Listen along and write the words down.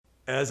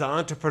as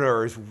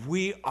entrepreneurs,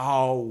 we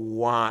all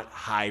want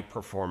high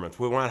performance.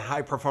 We want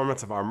high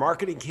performance of our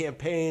marketing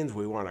campaigns.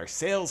 We want our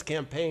sales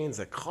campaigns,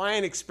 the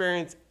client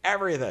experience,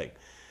 everything.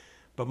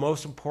 But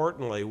most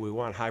importantly, we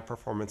want high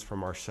performance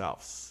from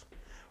ourselves.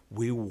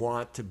 We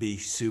want to be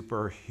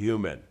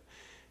superhuman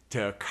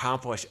to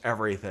accomplish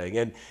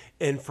everything.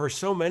 And for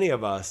so many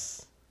of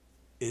us,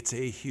 it's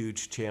a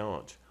huge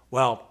challenge.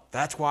 Well,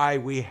 that's why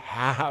we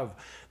have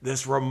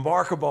this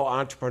remarkable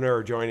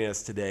entrepreneur joining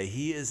us today.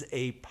 He is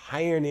a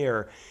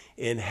pioneer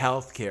in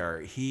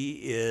healthcare. He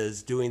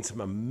is doing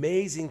some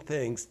amazing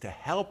things to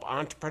help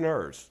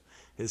entrepreneurs.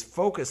 His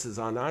focus is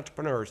on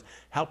entrepreneurs,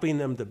 helping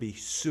them to be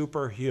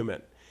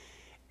superhuman.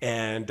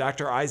 And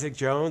Dr. Isaac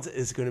Jones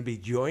is going to be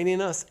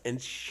joining us and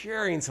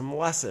sharing some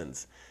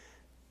lessons.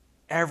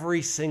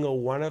 Every single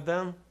one of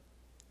them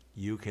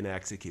you can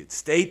execute.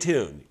 Stay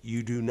tuned.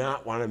 You do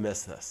not want to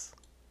miss this.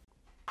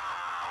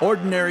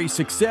 Ordinary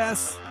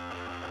success?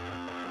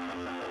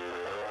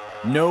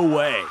 No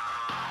way.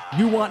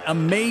 You want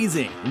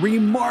amazing,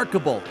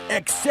 remarkable,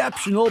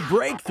 exceptional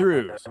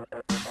breakthroughs.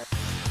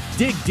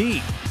 Dig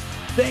deep,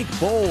 think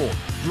bold,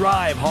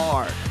 drive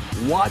hard,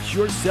 watch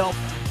yourself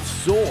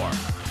soar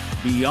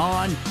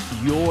beyond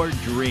your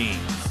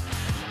dreams.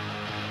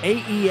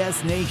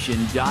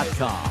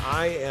 AESNation.com.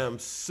 I am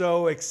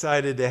so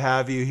excited to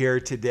have you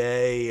here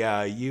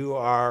today. You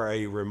are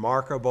a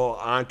remarkable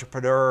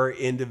entrepreneur,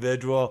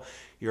 individual.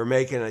 You're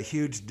making a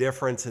huge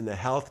difference in the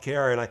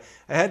healthcare. And I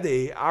had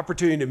the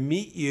opportunity to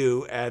meet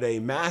you at a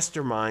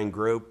mastermind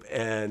group,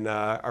 and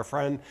our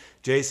friend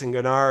Jason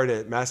Gennard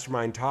at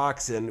Mastermind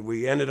Talks, and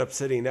we ended up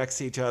sitting next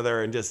to each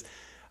other and just,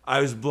 I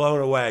was blown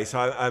away. So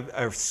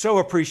I so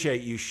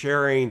appreciate you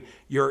sharing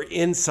your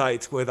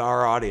insights with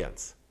our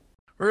audience.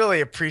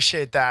 Really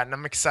appreciate that, and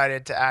I'm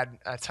excited to add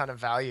a ton of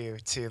value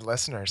to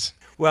listeners.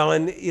 Well,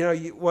 and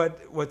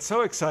what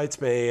so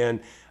excites me, and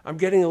I'm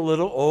getting a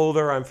little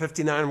older. I'm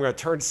 59. I'm going to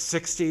turn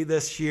 60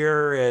 this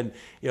year, and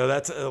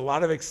that's a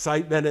lot of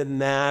excitement in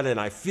that, and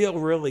I feel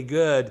really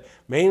good,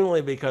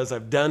 mainly because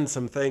I've done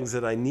some things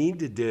that I need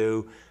to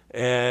do,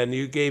 and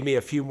you gave me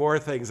a few more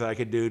things I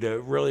could do to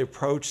really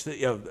approach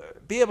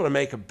be able to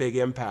make a big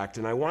impact.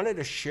 And I wanted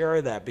to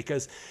share that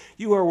because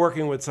you are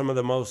working with some of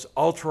the most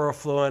ultra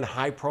affluent,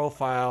 high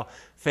profile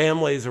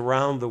families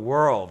around the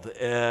world.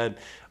 And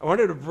I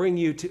wanted to bring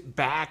you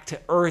back to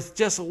earth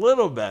just a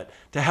little bit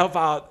to help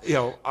out,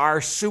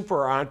 our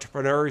super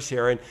entrepreneurs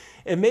here.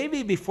 And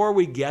maybe before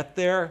we get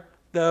there,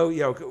 though,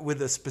 with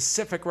the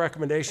specific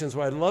recommendations,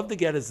 what I'd love to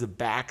get is the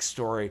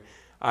backstory.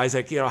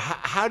 Isaac,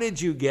 how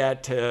did you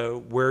get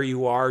to where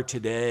you are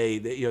today,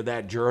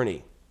 that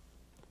journey?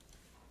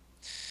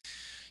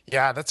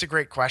 Yeah, that's a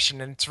great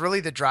question. And it's really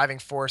the driving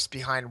force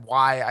behind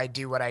why I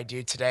do what I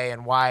do today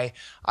and why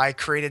I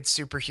created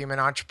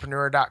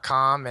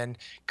superhumanoentrepreneur.com and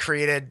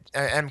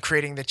am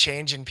creating the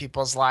change in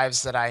people's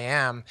lives that I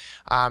am.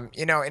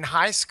 In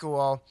high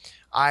school,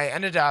 I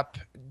ended up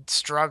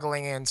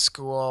struggling in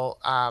school.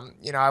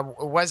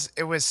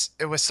 It was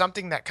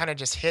something that kind of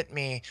just hit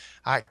me.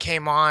 It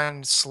came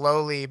on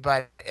slowly,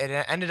 but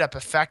it ended up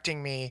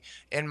affecting me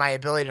in my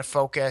ability to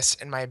focus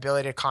and my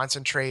ability to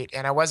concentrate.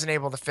 And I wasn't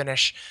able to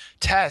finish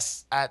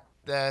tests at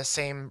the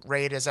same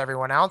rate as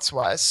everyone else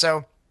was.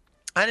 So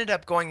I ended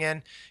up going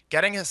in,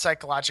 getting a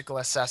psychological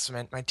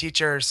assessment. My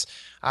teachers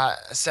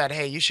said,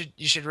 "Hey, you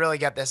should really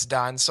get this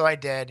done." So I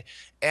did,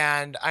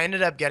 and I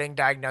ended up getting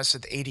diagnosed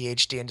with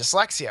ADHD and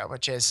dyslexia,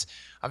 which is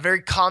a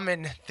very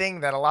common thing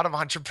that a lot of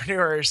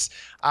entrepreneurs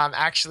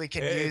actually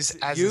can use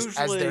as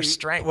their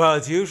strength. Well,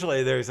 it's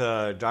usually there's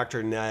a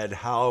Dr. Ned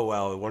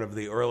Hallowell, one of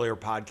the earlier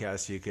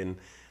podcasts you can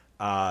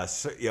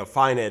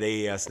find at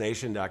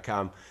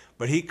AESNation.com.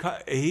 But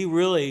he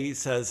really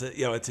says that,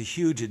 it's a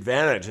huge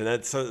advantage, and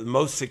that's the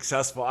most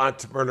successful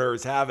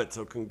entrepreneurs have it.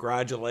 So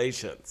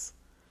congratulations.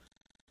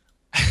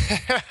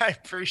 I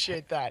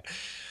appreciate that.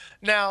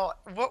 Now,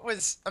 what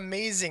was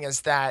amazing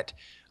is that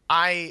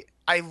I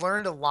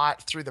learned a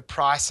lot through the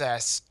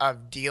process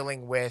of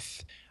dealing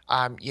with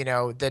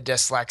the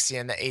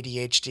dyslexia and the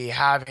ADHD,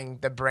 having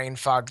the brain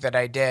fog that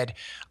I did.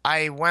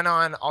 I went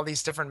on all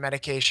these different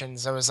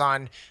medications. I was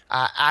on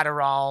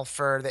Adderall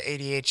for the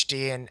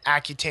ADHD and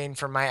Accutane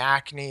for my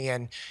acne.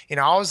 And,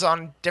 I was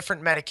on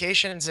different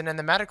medications. And in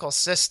the medical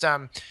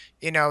system,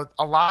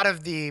 a lot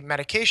of the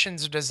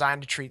medications are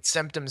designed to treat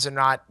symptoms and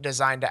not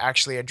designed to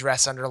actually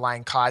address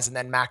underlying cause and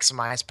then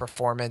maximize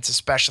performance,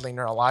 especially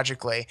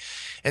neurologically.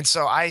 And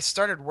so I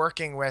started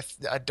working with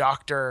a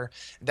doctor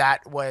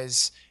that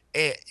was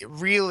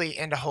really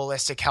into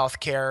holistic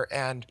healthcare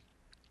and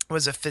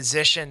was a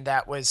physician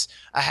that was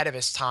ahead of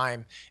his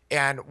time.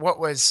 And what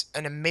was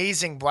an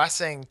amazing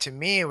blessing to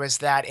me was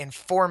that in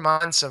 4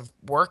 months of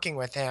working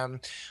with him,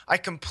 I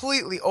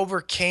completely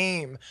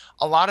overcame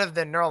a lot of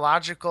the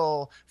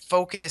neurological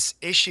focus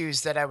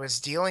issues that I was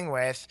dealing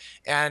with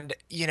and,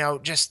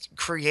 just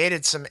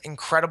created some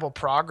incredible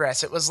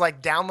progress. It was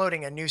like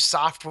downloading a new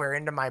software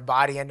into my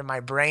body, into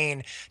my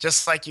brain,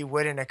 just like you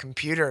would in a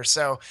computer.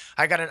 So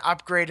I got an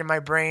upgrade in my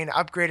brain,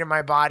 upgrade in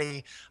my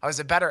body. I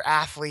was a better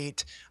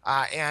athlete.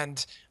 And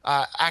And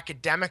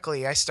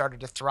academically, I started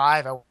to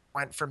thrive. I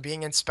went from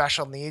being in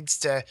special needs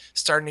to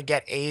starting to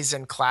get A's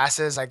in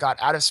classes. I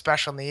got out of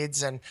special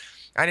needs, and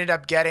I ended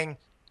up getting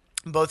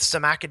both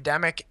some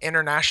academic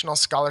international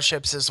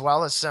scholarships as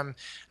well as some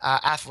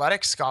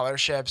athletic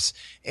scholarships.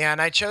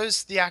 And I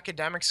chose the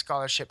academic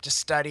scholarship to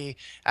study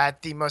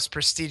at the most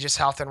prestigious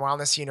health and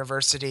wellness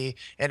university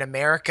in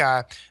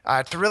America,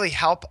 to really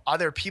help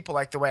other people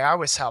like the way I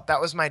was helped.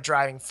 That was my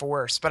driving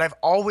force. But I've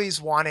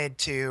always wanted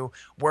to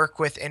work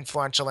with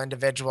influential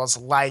individuals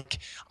like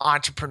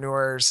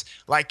entrepreneurs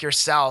like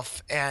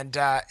yourself, and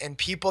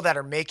people that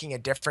are making a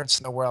difference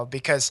in the world,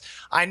 because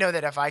I know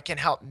that if I can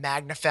help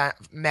magnify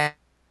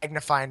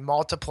and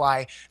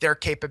multiply their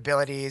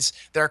capabilities,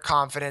 their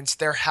confidence,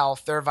 their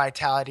health, their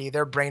vitality,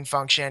 their brain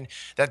function,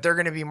 that they're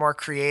going to be more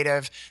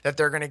creative, that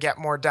they're going to get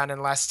more done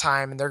in less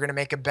time, and they're going to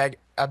make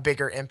a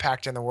bigger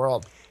impact in the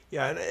world.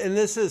 Yeah, and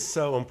this is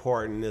so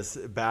important, this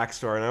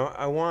backstory. And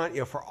I want,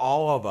 for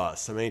all of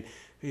us, I mean,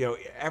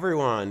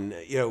 everyone,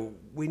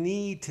 we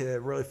need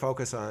to really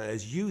focus on it.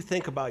 As you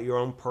think about your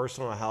own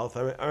personal health,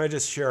 I'm going to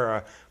just share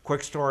a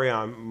quick story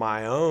on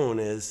my own.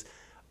 Is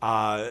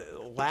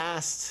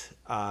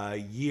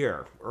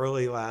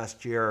early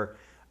last year,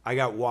 I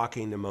got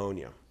walking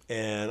pneumonia.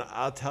 And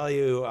I'll tell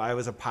you, I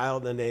was a pilot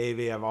in the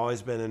Navy. I've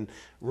always been in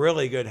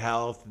really good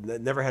health,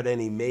 never had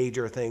any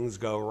major things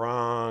go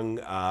wrong.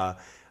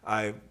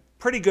 I'm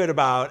pretty good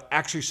about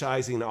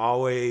exercising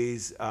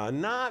always,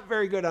 not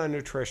very good on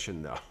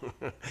nutrition though.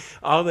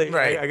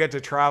 Right. I get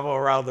to travel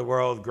around the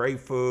world, great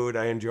food,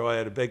 I enjoy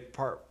it, a big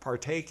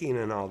partaking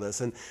in all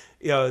this. And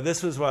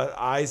this was what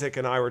Isaac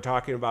and I were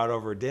talking about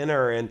over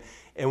dinner. And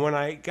when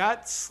I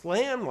got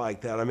slammed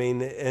like that, I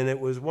mean, and it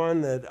was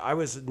one that I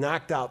was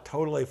knocked out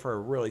totally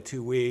for really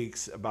 2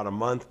 weeks, about a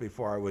month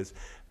before I was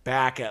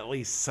back at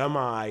least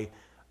semi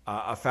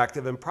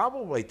effective, and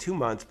probably 2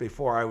 months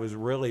before I was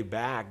really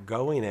back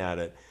going at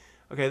it.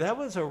 Okay, that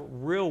was a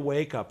real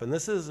wake up. And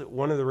this is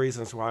one of the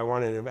reasons why I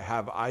wanted to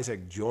have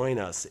Isaac join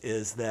us,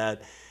 is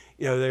that,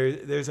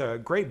 there's a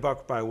great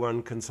book by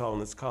one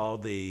consultant. It's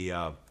called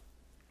the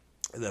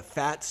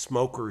Fat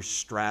Smoker's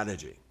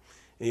Strategy.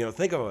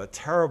 Think of a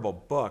terrible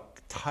book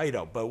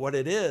title, but what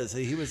it is,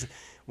 he was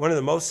one of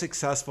the most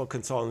successful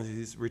consultants.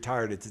 He's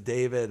retired. It's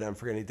David. I'm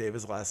forgetting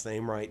David's last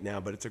name right now,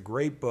 but it's a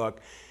great book.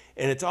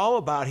 And it's all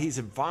about, he's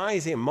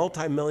advising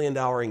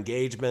multi-million-dollar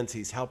engagements.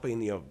 He's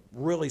helping,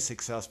 really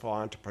successful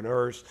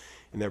entrepreneurs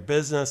in their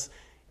business.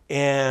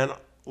 And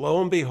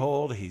lo and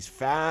behold, he's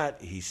fat,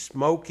 he's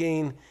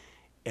smoking,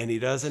 and he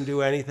doesn't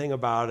do anything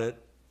about it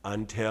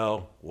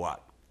until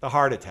what? The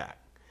heart attack.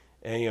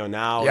 And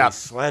now He's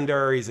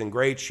slender, he's in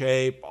great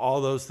shape,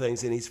 all those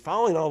things. And he's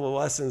following all the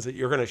lessons that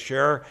you're going to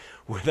share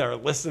with our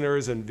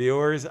listeners and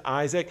viewers,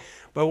 Isaac.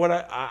 But what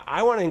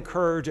I want to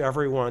encourage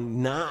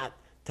everyone not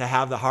to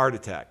have the heart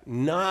attack.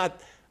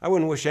 I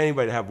wouldn't wish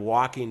anybody to have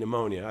walking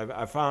pneumonia.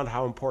 I found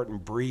how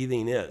important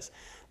breathing is.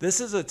 This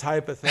is a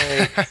type of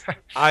thing,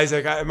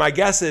 Isaac, my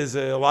guess is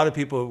a lot of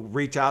people who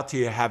reach out to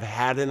you have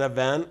had an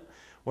event.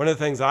 One of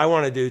the things I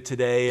want to do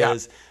today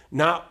is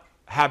not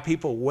have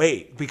people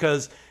wait,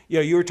 because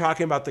you were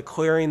talking about the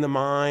clearing the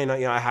mind.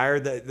 I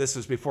hired this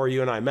was before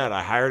you and I met.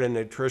 I hired a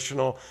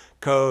nutritional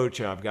coach.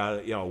 I've got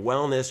a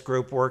wellness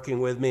group working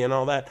with me and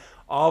all that.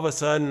 All of a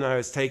sudden, I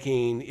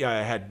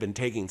had been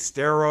taking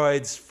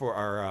steroids for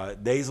our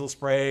nasal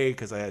spray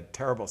because I had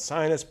terrible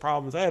sinus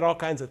problems. I had all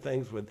kinds of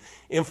things with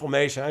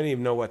inflammation. I didn't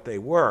even know what they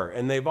were,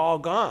 and they've all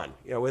gone.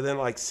 Within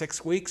like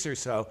 6 weeks or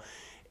so.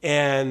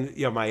 And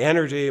my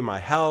energy, my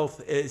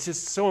health, it's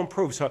just so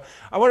improved. So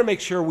I want to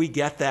make sure we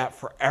get that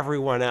for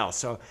everyone else.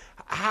 So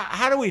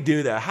how do we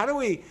do that? How do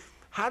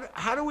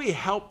we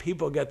help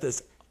people get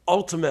this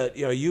ultimate,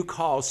 you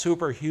call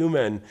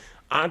superhuman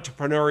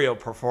entrepreneurial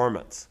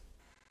performance?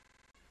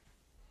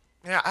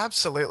 Yeah,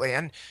 absolutely.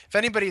 And if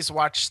anybody's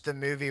watched the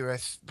movie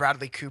with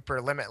Bradley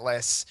Cooper,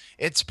 Limitless,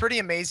 it's pretty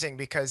amazing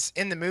because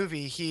in the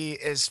movie, he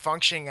is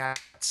functioning at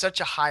such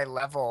a high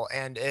level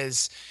and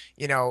is,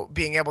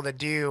 being able to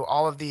do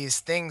all of these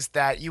things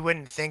that you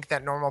wouldn't think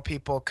that normal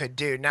people could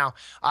do. Now,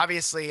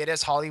 obviously, it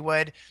is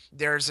Hollywood.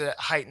 There's a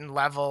heightened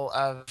level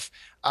of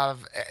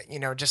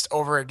just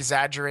over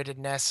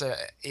exaggeratedness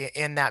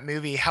in that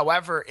movie.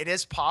 However, it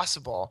is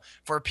possible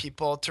for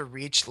people to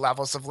reach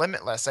levels of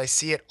limitless. I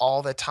see it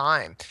all the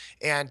time,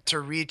 and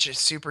to reach a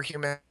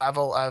superhuman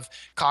level of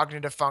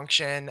cognitive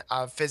function,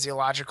 of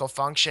physiological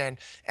function,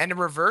 and to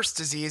reverse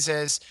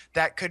diseases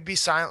that could be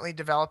silently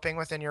developing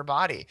within your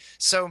body.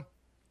 So,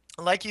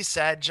 like you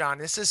said, John,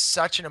 this is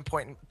such an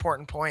important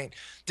point.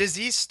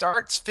 Disease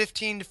starts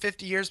 15 to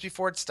 50 years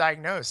before it's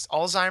diagnosed.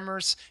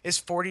 Alzheimer's is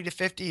 40 to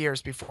 50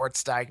 years before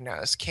it's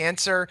diagnosed.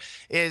 Cancer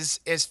is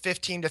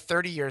 15 to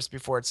 30 years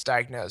before it's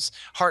diagnosed.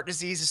 Heart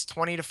disease is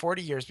 20 to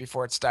 40 years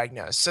before it's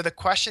diagnosed. So the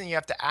question you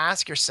have to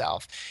ask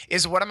yourself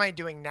is, what am I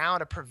doing now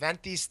to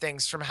prevent these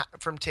things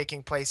from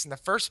taking place in the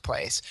first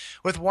place?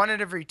 With 1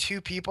 in every 2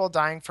 people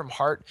dying from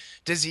heart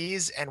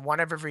disease, and 1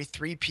 of every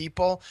 3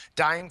 people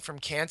dying from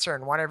cancer,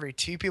 and 1 every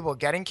 2 people people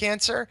getting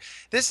cancer.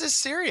 This is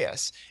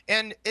serious.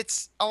 And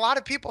it's a lot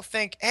of people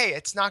think, hey,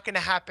 it's not going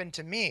to happen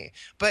to me.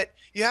 But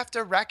you have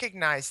to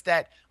recognize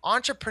that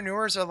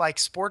entrepreneurs are like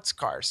sports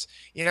cars.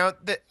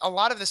 A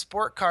lot of the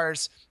sport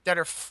cars that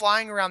are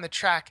flying around the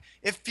track,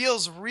 it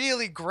feels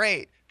really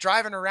great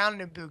driving around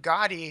in a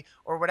Bugatti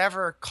or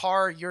whatever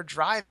car you're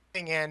driving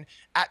in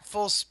at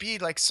full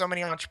speed, like so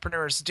many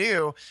entrepreneurs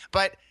do.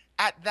 But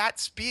at that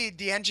speed,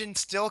 the engine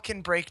still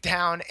can break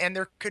down and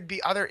there could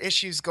be other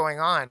issues going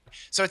on.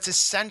 So it's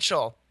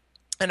essential.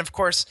 And of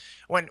course,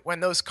 when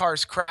those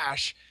cars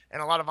crash,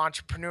 and a lot of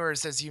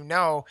entrepreneurs, as you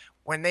know,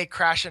 when they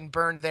crash and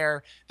burn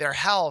their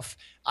health,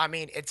 I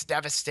mean, it's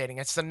devastating.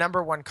 It's the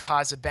number one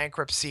cause of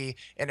bankruptcy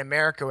in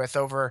America, with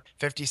over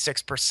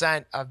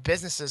 56% of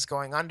businesses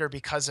going under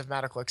because of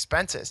medical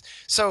expenses.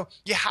 So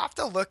you have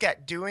to look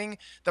at doing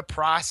the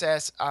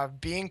process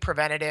of being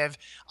preventative,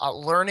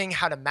 learning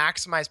how to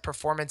maximize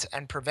performance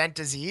and prevent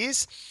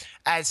disease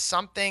as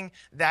something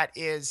that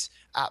is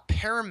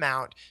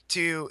paramount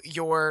to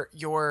your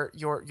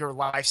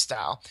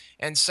lifestyle.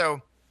 And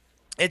so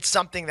it's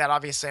something that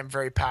obviously I'm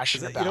very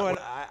passionate about. You know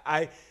what?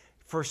 I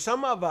for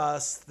some of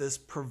us, this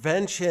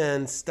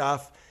prevention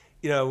stuff,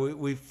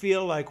 we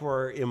feel like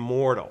we're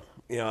immortal,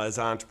 as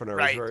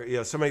entrepreneurs.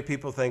 Right. So many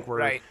people think we're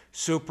right.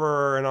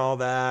 super and all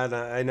that.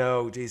 I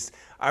know, geez,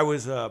 I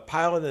was a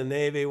pilot in the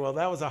Navy. Well,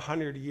 that was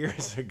 100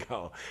 years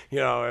ago,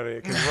 and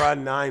it can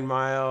run 9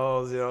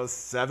 miles,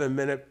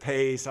 7-minute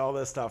pace, all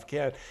this stuff.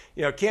 Can't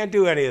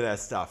do any of that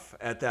stuff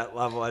at that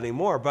level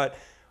anymore. But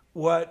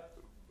what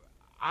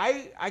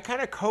I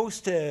kind of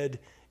coasted,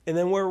 and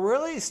then where it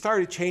really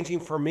started changing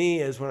for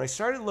me is when I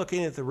started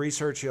looking at the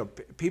research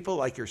people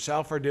like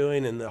yourself are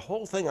doing, and the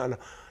whole thing on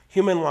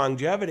human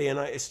longevity, and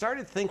I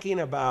started thinking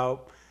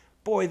about,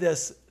 boy,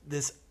 this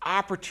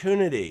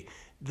opportunity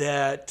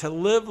that to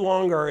live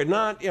longer, and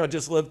not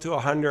just live to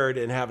 100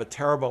 and have a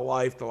terrible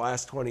life the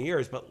last 20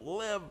 years, but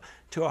live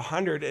to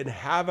 100 and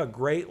have a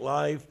great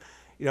life.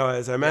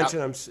 As I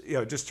mentioned, I'm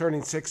just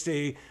turning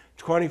 60.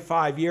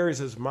 25 years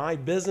is my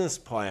business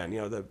plan,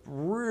 that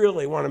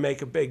really want to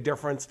make a big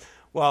difference.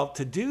 Well,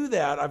 to do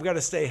that, I've got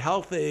to stay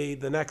healthy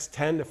the next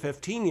 10 to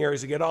 15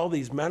 years to get all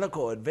these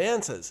medical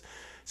advances.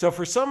 So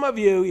for some of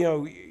you,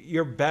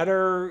 you're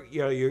better,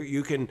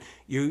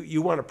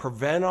 you want to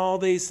prevent all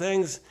these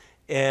things,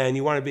 and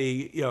you want to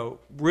be,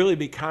 really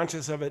be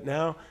conscious of it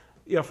now.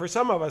 For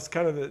some of us,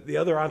 kind of the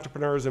other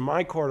entrepreneurs in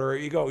my quarter,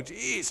 you go,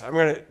 geez, I'm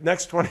going to,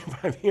 next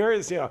 25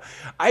 years,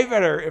 I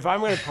better, if I'm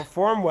going to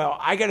perform well,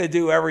 I got to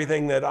do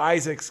everything that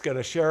Isaac's going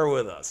to share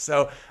with us.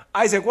 So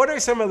Isaac, what are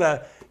some of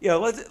the,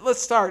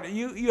 let's start.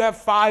 You have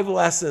 5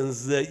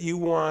 lessons that you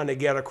want to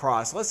get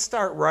across. Let's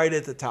start right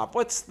at the top.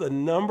 What's the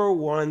number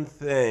one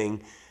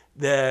thing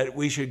that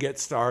we should get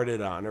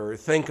started on or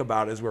think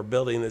about as we're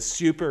building this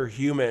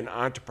superhuman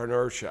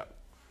entrepreneurship?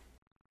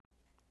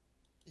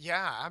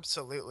 Yeah,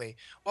 absolutely.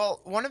 Well,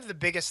 one of the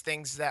biggest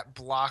things that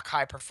block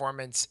high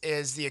performance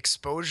is the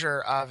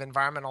exposure of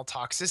environmental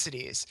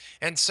toxicities.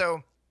 And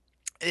so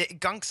it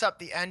gunks up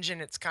the engine.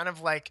 It's kind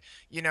of like,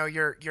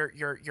 your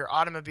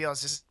automobile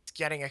is just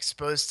getting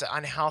exposed to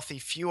unhealthy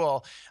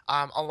fuel.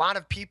 A lot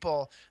of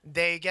people,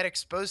 they get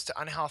exposed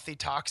to unhealthy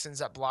toxins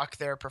that block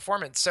their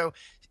performance. So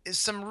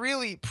some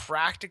really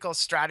practical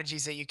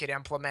strategies that you could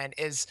implement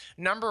is,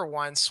 number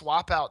one,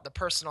 swap out the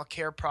personal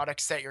care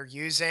products that you're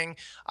using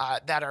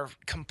that are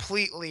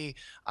completely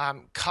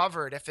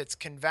covered, if it's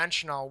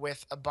conventional,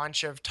 with a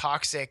bunch of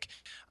toxic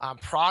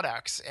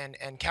products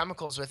and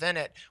chemicals within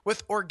it,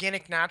 with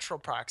organic natural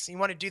products. You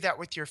want to do that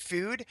with your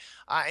food,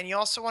 and you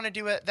also want to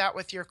do that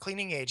with your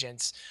cleaning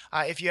agents.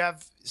 If you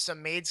have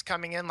some maids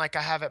coming in, like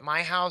I have at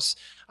my house,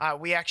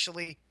 we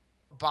actually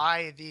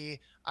buy the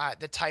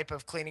type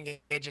of cleaning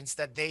agents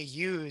that they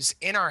use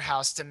in our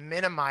house to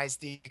minimize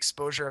the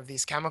exposure of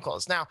these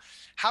chemicals. Now,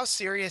 how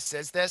serious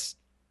is this?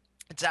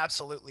 It's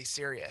absolutely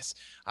serious.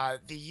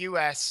 The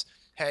U.S.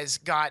 has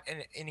got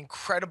an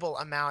incredible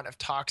amount of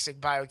toxic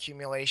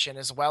bioaccumulation,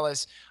 as well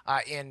as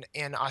in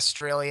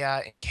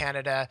Australia,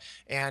 Canada,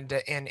 and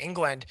in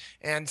England.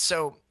 And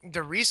so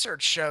the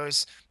research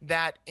shows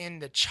that in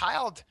the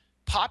child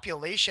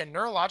population,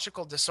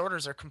 neurological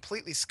disorders are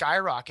completely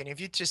skyrocketing. If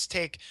you just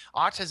take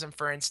autism,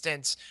 for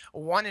instance,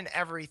 1 in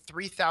every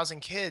 3,000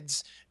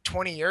 kids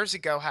 20 years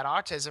ago had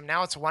autism.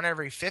 Now it's 1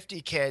 every 50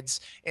 kids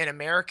in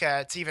America.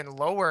 It's even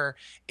lower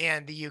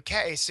in the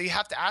UK. So you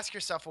have to ask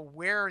yourself, well,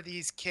 where are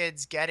these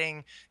kids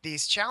getting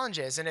these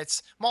challenges? And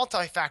it's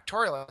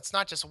multifactorial. It's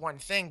not just one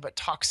thing, but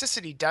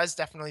toxicity does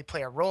definitely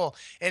play a role,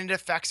 and it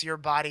affects your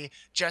body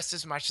just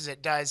as much as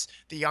it does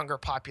the younger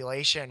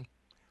population.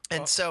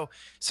 And so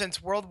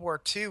since World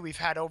War II, we've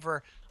had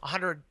over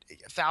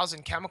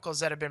 100,000 chemicals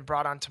that have been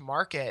brought onto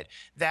market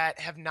that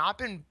have not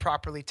been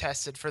properly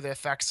tested for the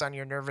effects on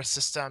your nervous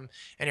system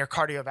and your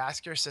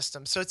cardiovascular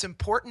system. So it's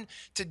important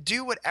to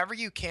do whatever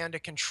you can to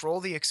control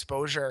the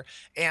exposure.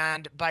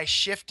 And by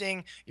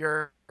shifting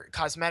your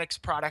cosmetics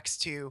products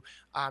to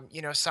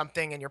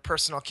something in your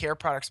personal care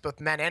products, both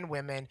men and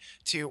women,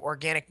 to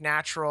organic,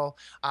 natural,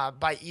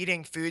 by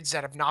eating foods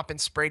that have not been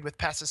sprayed with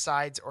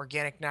pesticides,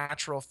 organic,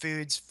 natural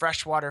foods,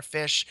 freshwater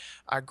fish,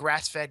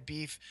 grass-fed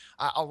beef.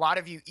 A lot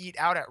of you eat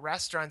out at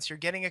restaurants. You're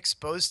getting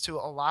exposed to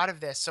a lot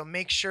of this. So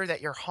make sure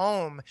that your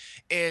home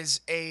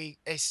is a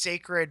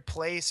sacred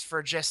place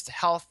for just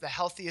health, the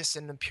healthiest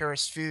and the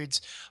purest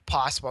foods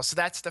possible. So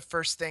that's the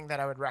first thing that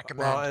I would Well,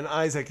 recommend. and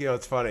Isaac,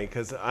 it's funny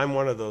because I'm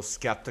one of those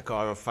skeptical.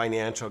 I'm a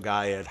financial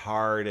guy at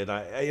heart, and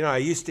I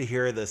used to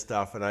hear this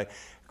stuff, and I,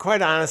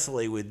 quite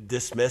honestly, would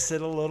dismiss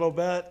it a little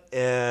bit,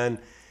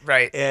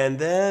 Right. and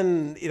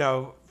then,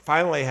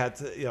 finally had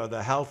to,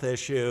 the health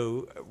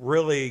issue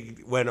really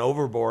went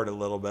overboard a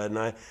little bit, and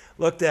I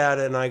looked at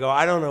it and I go,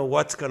 I don't know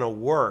what's going to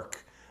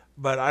work,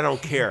 but I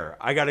don't care.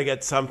 I got to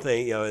get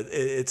something.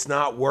 It's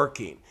not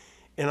working,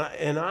 and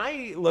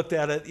I looked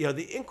at it.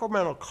 The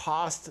incremental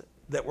cost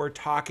that we're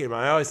talking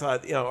about. I always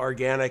thought,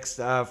 organic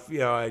stuff,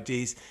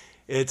 geez,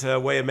 it's a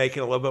way of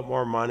making a little bit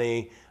more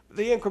money.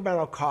 The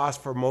incremental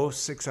cost for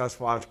most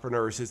successful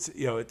entrepreneurs,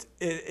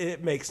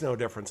 it makes no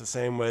difference. The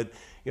same with,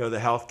 the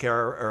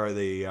healthcare or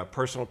the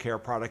personal care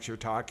products you're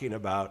talking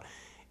about.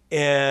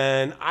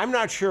 And I'm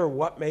not sure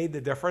what made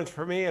the difference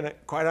for me. And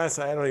quite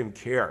honestly, I don't even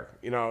care.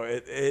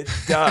 It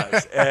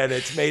does. And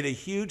it's made a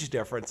huge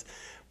difference.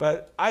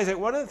 But Isaac,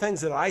 one of the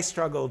things that I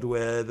struggled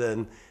with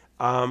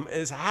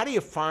is how do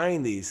you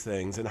find these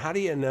things and how do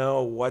you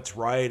know what's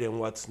right and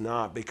what's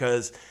not?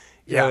 Because,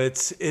 Yeah.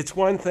 it's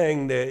one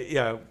thing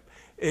that,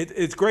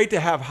 it's great to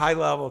have high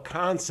level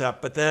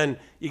concept, but then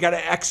you got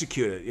to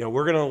execute it.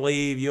 We're going to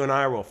leave, you and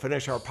I will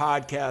finish our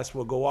podcast,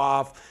 we'll go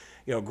off,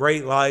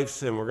 great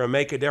lives, and we're going to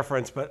make a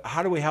difference. But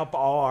how do we help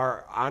all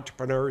our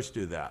entrepreneurs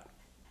do that?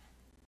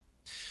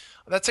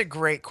 That's a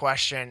great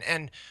question.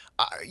 And,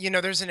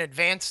 there's an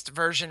advanced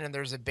version and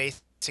there's a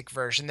basic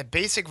version. The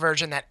basic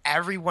version that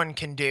everyone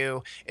can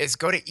do is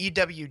go to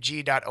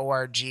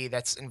ewg.org.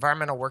 That's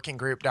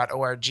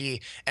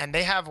environmentalworkinggroup.org. And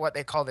they have what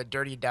they call the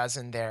Dirty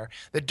Dozen there.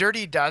 The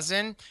Dirty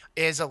Dozen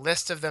is a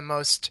list of the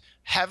most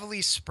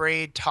heavily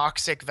sprayed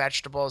toxic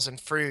vegetables and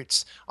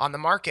fruits on the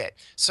market.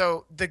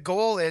 So the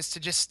goal is to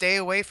just stay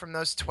away from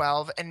those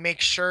 12 and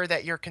make sure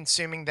that you're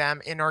consuming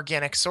them in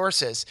organic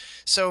sources.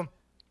 So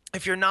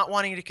if you're not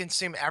wanting to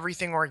consume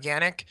everything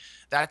organic,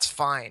 that's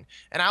fine.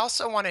 And I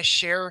also want to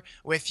share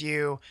with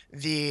you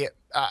the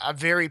a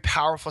very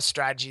powerful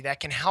strategy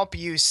that can help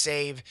you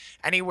save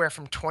anywhere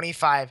from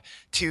 25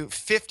 to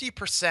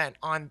 50%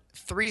 on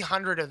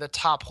 300 of the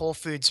top Whole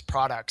Foods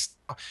products.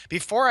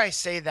 Before I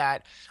say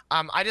that,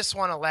 I just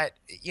want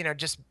to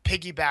just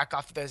piggyback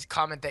off the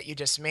comment that you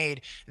just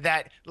made,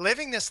 that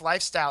living this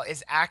lifestyle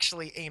is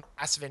actually a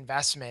massive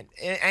investment.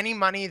 Any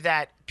money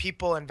that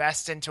people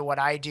invest into what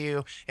I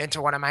do,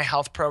 into one of my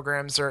health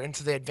programs, or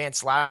into the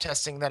advanced lab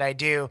testing that I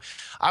do,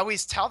 I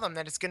always tell them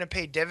that it's going to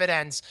pay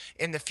dividends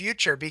in the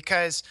future.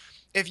 Because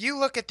if you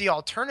look at the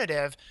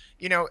alternative,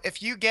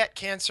 if you get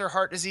cancer,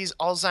 heart disease,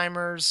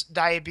 Alzheimer's,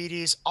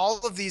 diabetes, all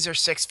of these are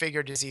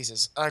six-figure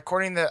diseases.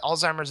 According to the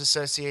Alzheimer's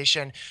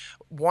Association,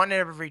 one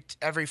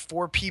every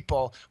four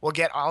people will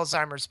get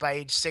Alzheimer's by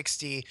age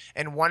 60,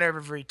 and one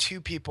every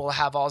two people will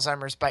have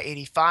Alzheimer's by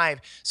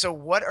 85. So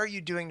what are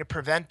you doing to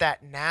prevent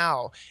that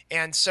now?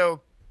 And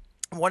so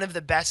one of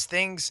the best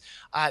things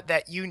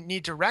that you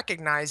need to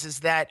recognize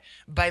is that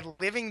by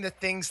living the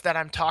things that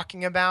I'm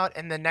talking about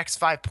and the next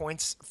 4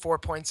 points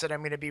that I'm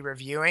going to be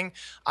reviewing,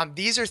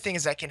 these are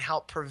things that can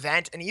help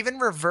prevent and even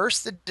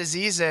reverse the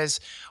diseases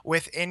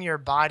within your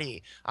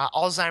body.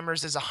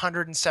 Alzheimer's is a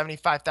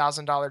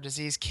 $175,000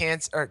 disease.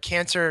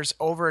 Cancer is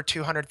over a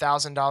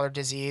 $200,000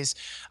 disease.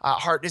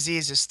 Heart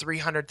disease is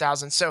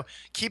 $300,000. So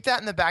keep that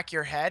in the back of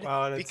your head,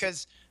 Well,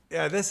 because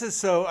yeah, this is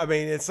so. I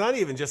mean, it's not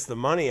even just the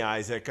money,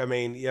 Isaac. I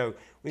mean, when you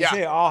yeah.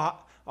 say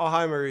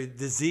Alzheimer's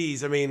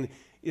disease, I mean,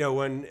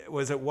 when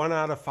was it 1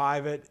 out of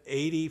 5 at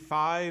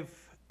 85?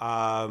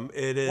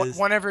 It is.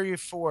 One every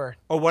four.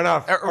 Oh, one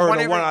out, Or or one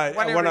no, every- one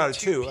one every out of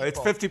two two. It's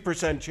people.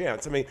 50%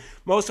 chance. I mean,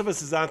 most of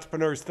us as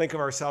entrepreneurs think of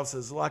ourselves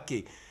as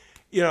lucky.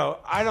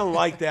 I don't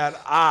like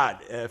that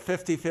odd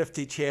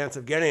 50-50 chance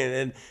of getting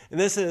it. And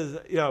this is,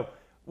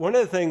 one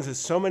of the things that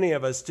so many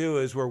of us do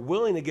is we're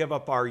willing to give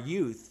up our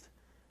youth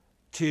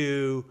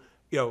to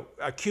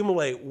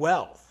accumulate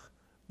wealth,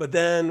 but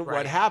then Right.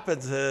 what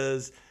happens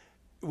is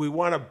we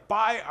want to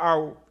buy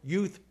our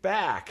youth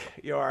back,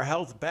 our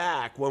health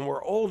back when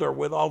we're older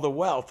with all the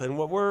wealth. And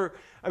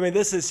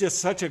this is just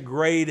such a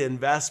great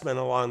investment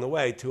along the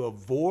way to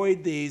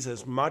avoid these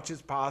as much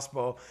as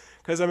possible.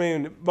 Because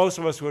most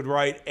of us would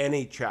write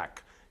any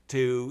check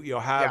to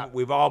have. Yeah.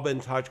 We've all been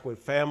in touch with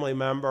family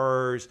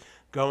members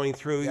going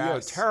through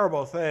Yes.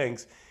 terrible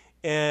things.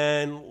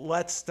 And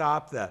let's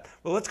stop that.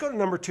 Well, let's go to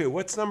number 2.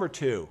 What's number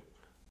 2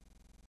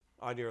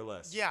 on your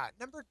list? Yeah,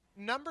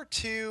 number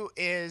two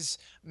is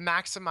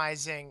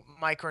maximizing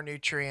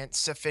micronutrient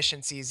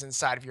sufficiencies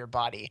inside of your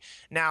body.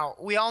 Now,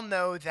 we all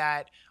know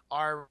that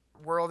our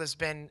world has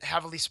been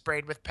heavily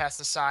sprayed with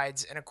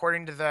pesticides. And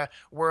according to the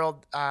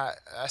World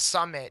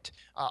Summit,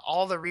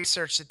 all the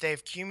research that they've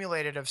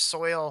accumulated of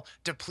soil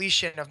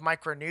depletion of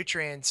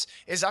micronutrients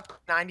is up to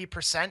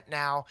 90%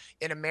 now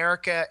in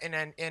America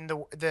and in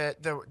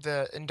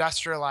the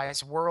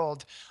industrialized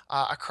world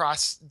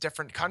across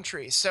different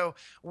countries. So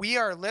we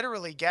are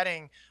literally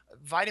getting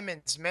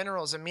vitamins,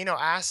 minerals, amino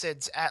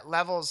acids at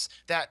levels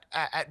that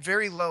at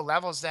very low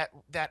levels that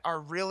are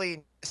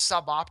really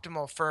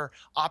suboptimal for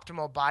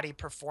optimal body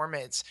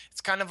performance.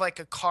 It's kind of like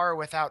a car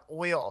without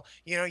oil.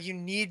 You know, you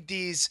need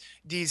these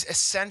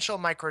essential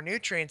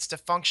micronutrients to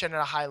function at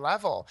a high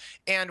level.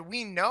 And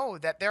we know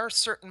that there are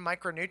certain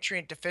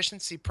micronutrient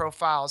deficiency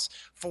profiles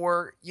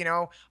for,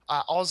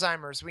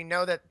 Alzheimer's. We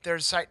know that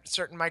there's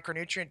certain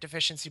micronutrient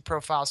deficiency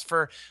profiles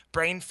for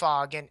brain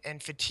fog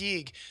and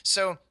fatigue.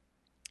 So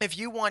if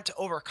you want to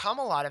overcome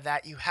a lot of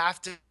that, you have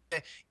to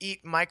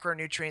eat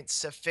micronutrient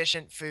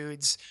sufficient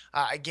foods.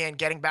 Again,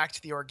 getting back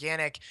to the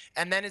organic.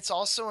 And then it's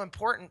also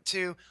important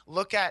to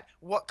look at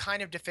what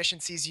kind of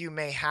deficiencies you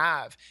may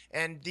have.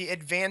 And the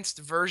advanced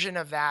version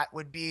of that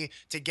would be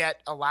to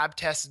get a lab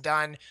test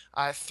done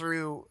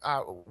through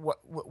what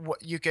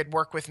you could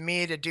work with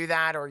me to do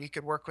that, or you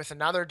could work with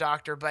another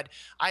doctor. But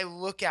I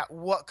look at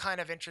what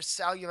kind of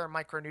intracellular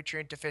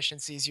micronutrient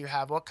deficiencies you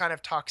have, what kind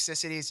of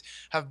toxicities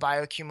have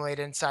bioaccumulated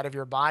inside of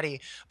your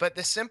body. But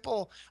the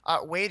simple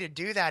way to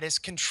do that is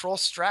control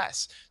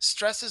stress.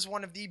 Stress is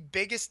one of the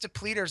biggest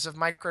depleters of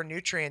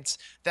micronutrients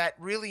that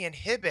really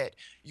inhibit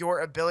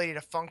your ability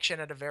to function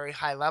at a very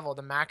high level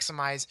to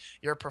maximize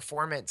your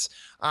performance.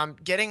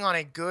 Getting on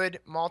a good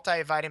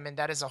multivitamin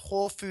that is a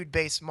whole food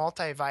based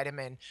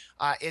multivitamin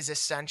is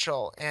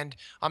essential. And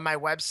on my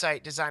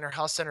website,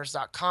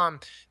 designerhealthcenters.com,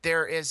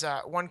 there is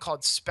one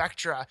called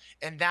Spectra,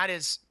 and that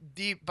is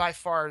by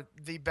far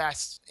the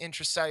best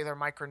intracellular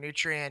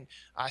micronutrient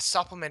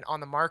supplement on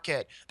the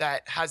market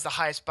that has the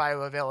highest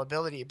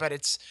bioavailability. But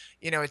it's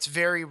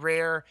very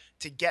rare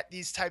to get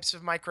these types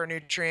of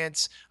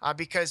micronutrients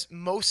because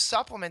most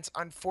supplements,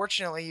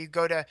 unfortunately, you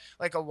go to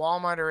like a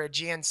Walmart or a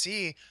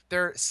GNC,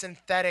 they're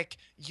synthetic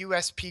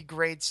USP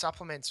grade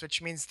supplements,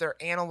 which means they're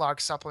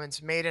analog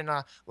supplements made in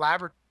a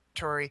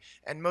laboratory,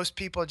 and most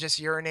people just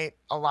urinate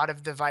a lot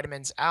of the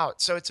vitamins out.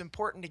 So it's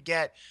important to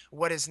get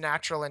what is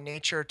natural in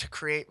nature to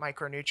create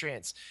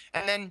micronutrients.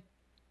 And then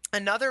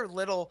another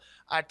little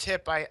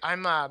tip,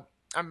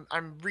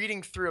 I'm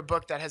reading through a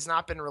book that has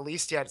not been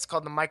released yet. It's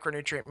called The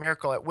Micronutrient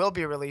Miracle. It will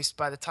be released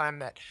by the time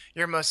that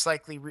you're most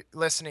likely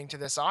listening to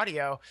this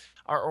audio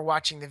or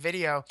watching the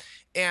video.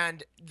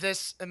 And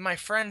my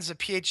friend's a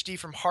PhD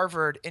from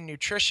Harvard in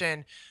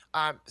nutrition,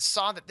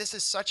 saw that this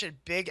is such a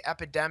big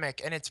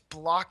epidemic and it's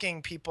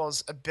blocking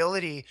people's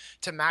ability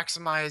to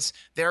maximize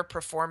their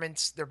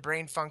performance, their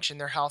brain function,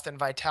 their health and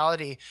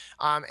vitality.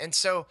 And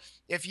so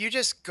if you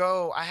just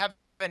go, I have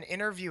an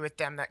interview with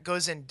them that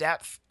goes in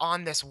depth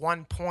on this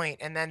one point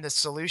and then the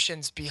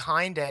solutions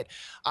behind it.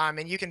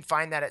 And you can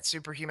find that at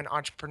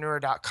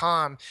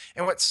superhumanentrepreneur.com.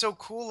 And what's so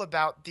cool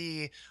about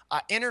the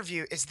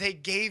interview is they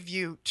gave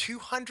you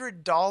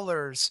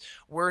 $200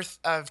 worth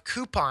of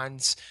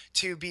coupons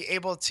to be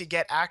able to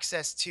get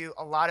access to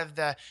a lot of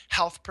the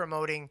health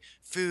promoting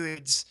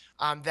foods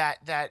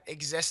that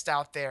exist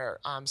out there.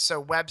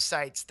 So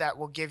websites that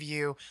will give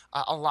you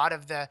a lot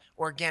of the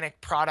organic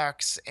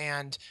products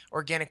and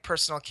organic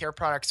personal care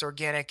products,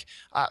 organic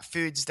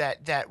foods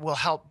that will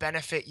help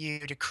benefit you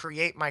to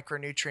create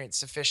micronutrient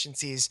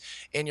sufficiencies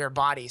in your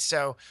body.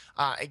 So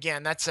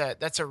again, that's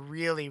a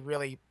really,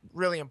 really,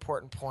 really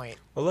important point.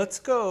 Well, let's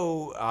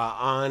go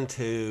on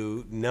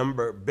to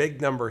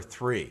big number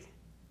 3.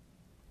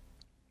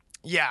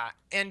 Yeah.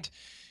 And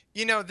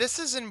this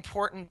is an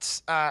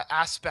important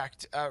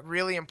aspect, a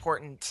really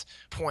important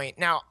point.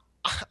 Now,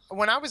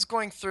 when I was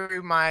going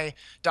through my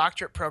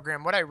doctorate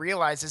program, what I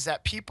realized is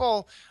that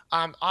people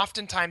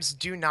oftentimes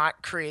do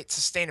not create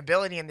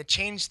sustainability in the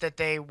change that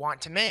they want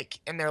to make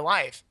in their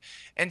life.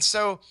 And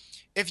so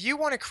if you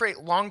want to create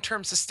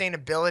long-term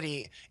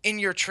sustainability in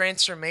your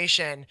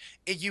transformation,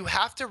 you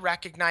have to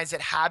recognize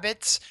that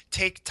habits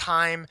take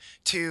time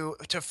to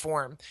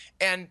form.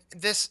 And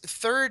this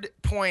third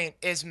point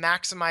is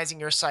maximizing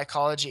your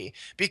psychology,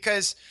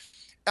 because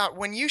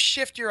when you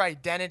shift your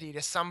identity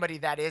to somebody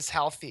that is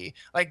healthy,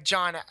 like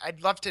John,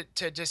 I'd love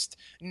to just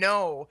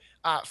know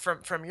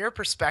from your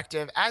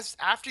perspective,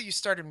 after you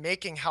started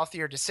making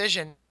healthier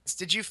decisions,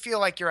 did you feel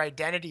like your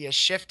identity has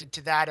shifted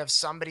to that of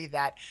somebody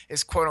that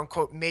is quote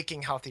unquote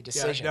making healthy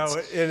decisions? Yeah, no,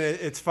 and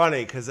it's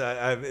funny because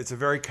it's a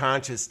very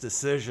conscious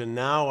decision.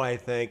 Now I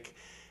think,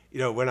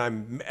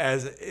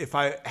 if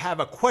I have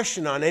a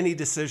question on any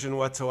decision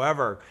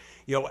whatsoever,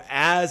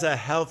 as a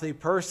healthy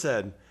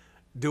person,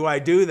 do I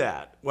do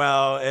that?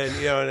 Well,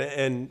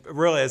 and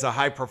really as a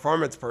high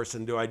performance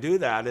person, do I do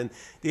that? And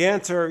the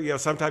answer,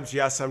 sometimes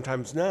yes,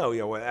 sometimes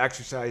no, with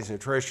exercise,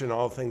 nutrition,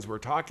 all the things we're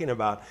talking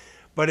about.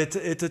 But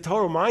it's a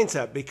total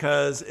mindset,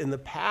 because in the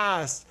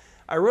past,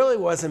 I really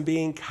wasn't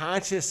being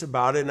conscious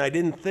about it. And I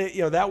didn't think,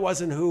 that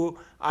wasn't who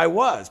I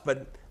was.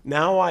 But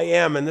now I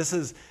am. And this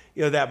is,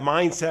 that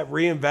mindset,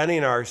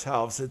 reinventing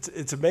ourselves.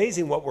 It's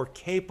amazing what we're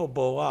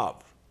capable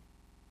of.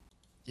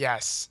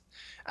 Yes,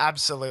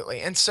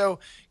 absolutely. And so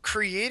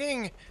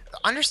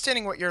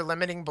understanding what your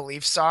limiting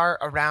beliefs are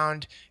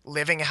around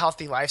living a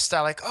healthy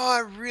lifestyle, like, oh, I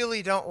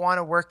really don't want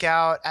to work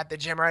out at the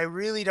gym, or I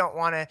really don't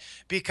want to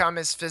become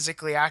as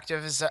physically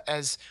active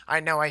as I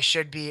know I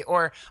should be,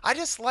 or I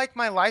just like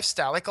my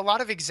lifestyle. Like a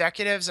lot of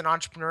executives and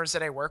entrepreneurs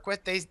that I work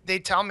with, they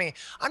tell me,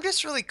 I'm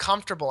just really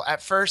comfortable.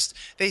 At first,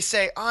 they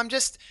say, oh, I'm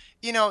just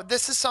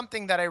this is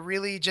something that I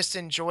really just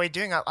enjoy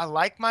doing. I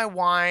like my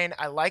wine.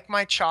 I like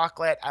my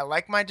chocolate. I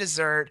like my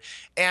dessert.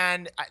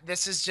 And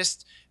this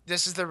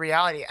is the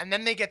reality. And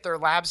then they get their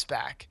labs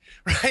back,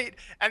 right?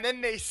 And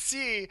then they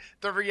see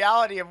the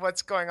reality of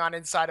what's going on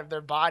inside of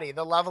their body,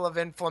 the level of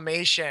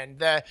inflammation,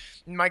 the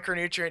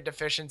micronutrient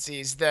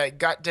deficiencies, the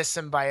gut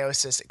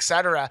dyssymbiosis, et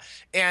cetera.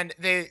 And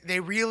they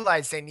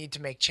realize they need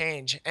to make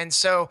change. And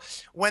so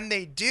when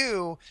they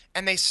do,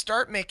 and they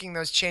start making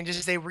those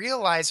changes, they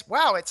realize,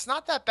 wow, it's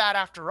not that bad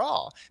after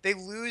all. They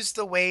lose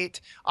the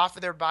weight off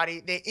of their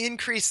body, they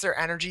increase their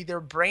energy, their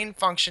brain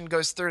function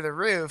goes through the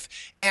roof,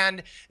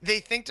 and they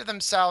think to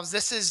themselves,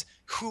 this is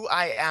who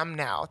I am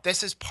now.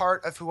 This is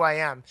part of who I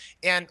am.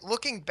 And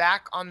looking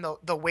back on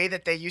the way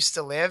that they used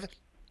to live,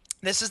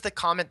 this is the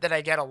comment that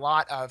I get a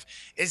lot of,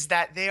 is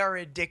that they are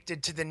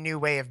addicted to the new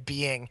way of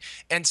being.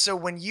 And so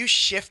when you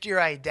shift your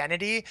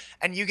identity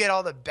and you get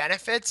all the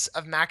benefits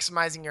of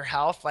maximizing your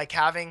health, like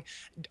having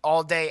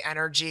all day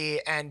energy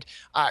and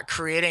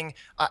creating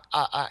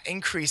a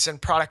increase in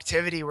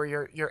productivity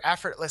where you're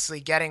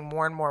effortlessly getting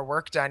more and more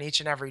work done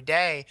each and every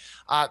day,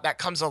 that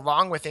comes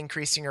along with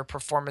increasing your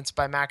performance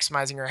by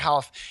maximizing your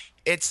health.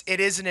 It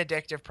is an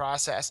addictive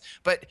process,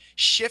 but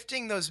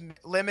shifting those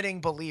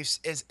limiting beliefs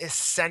is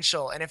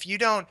essential. And if you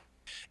don't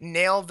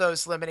nail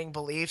those limiting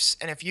beliefs,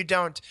 and if you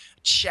don't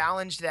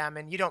challenge them,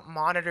 and you don't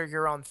monitor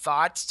your own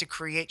thoughts to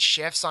create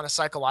shifts on a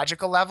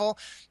psychological level,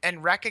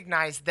 and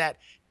recognize that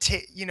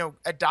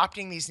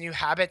adopting these new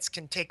habits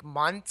can take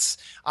months,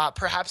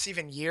 perhaps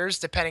even years,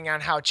 depending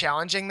on how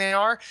challenging they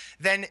are,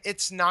 then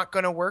it's not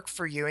going to work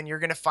for you. And you're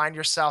going to find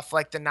yourself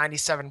like the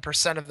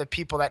 97% of the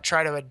people that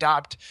try to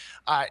adopt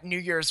New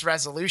Year's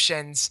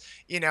resolutions,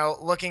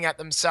 looking at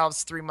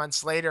themselves 3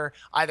 months later,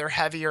 either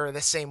heavier or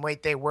the same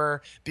weight they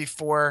were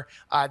before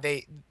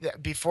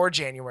before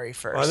January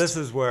 1st. Well, this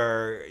is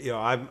where,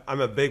 I'm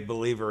a big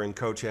believer in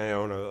coaching. I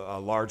own a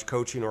large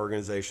coaching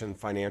organization,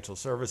 financial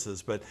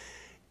services, but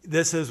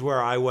this is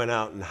where I went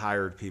out and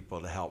hired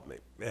people to help me.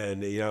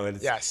 And,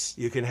 Yes.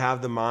 You can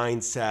have the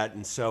mindset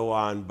and so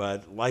on,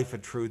 but life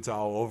intrudes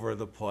all over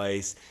the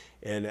place.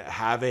 And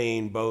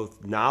having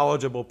both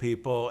knowledgeable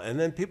people and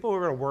then people who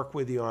are going to work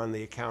with you on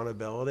the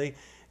accountability,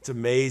 it's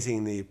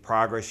amazing the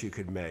progress you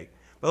could make.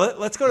 But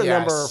let's go to Yes.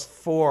 number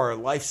 4,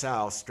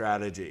 lifestyle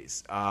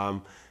strategies.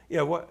 How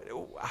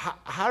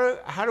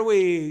do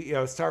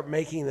we start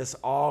making this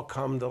all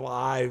come to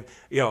life,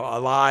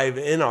 alive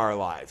in our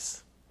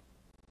lives?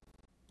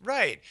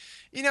 Right.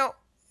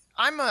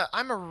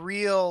 I'm a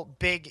real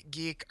big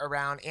geek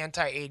around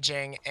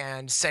anti-aging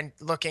and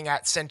looking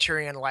at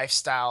centurion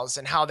lifestyles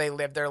and how they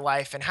live their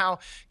life, and how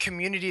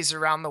communities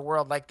around the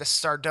world, like the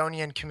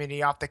Sardonian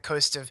community off the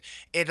coast of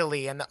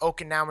Italy, and the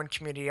Okinawan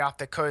community off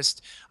the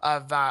coast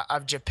of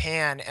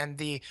Japan, and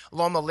the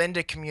Loma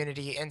Linda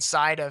community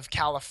inside of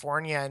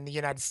California in the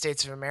United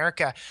States of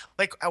America.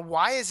 Like,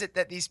 why is it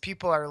that these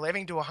people are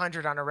living to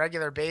 100 on a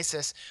regular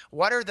basis?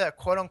 What are the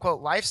quote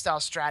unquote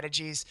lifestyle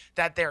strategies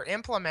that they're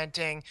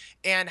implementing,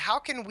 and how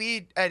can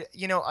we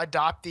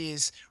adopt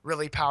these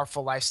really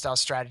powerful lifestyle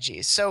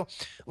strategies? So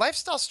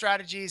lifestyle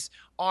strategies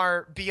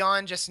are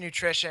beyond just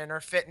nutrition or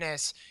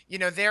fitness.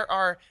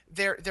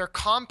 They're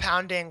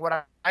compounding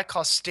what I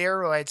call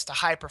steroids to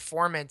high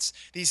performance,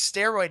 these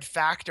steroid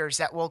factors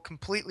that will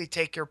completely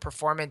take your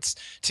performance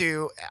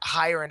to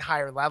higher and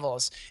higher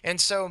levels. And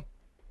so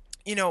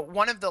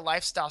one of the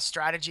lifestyle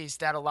strategies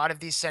that a lot of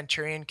these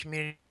centurion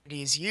communities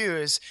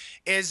use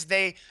is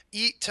they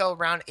eat till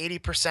around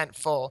 80%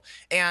 full.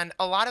 And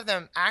a lot of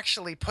them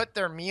actually put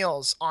their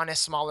meals on a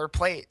smaller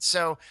plate,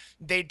 so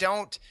they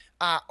don't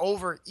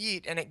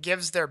overeat, and it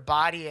gives their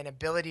body an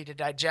ability to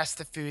digest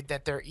the food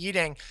that they're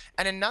eating.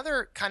 And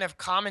another kind of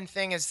common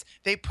thing is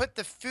they put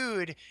the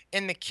food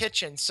in the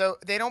kitchen, so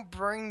they don't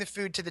bring the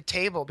food to the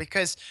table,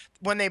 because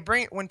when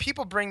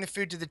people bring the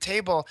food to the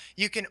table,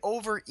 you can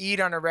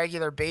overeat on a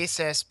regular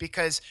basis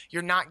because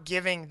you're not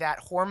giving that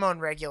hormone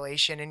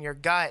regulation in your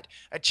gut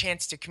a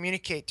chance to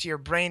communicate to your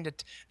brain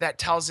that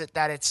tells it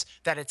that it's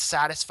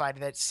satisfied,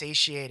 that it's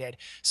satiated.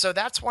 So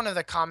that's one of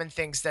the common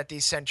things that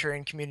these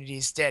centurion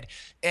communities did.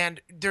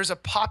 And there's a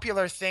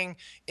popular thing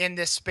in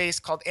this space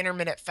called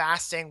intermittent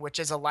fasting, which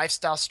is a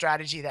lifestyle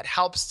strategy that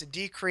helps to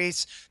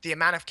decrease the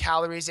amount of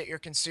calories that you're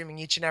consuming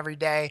each and every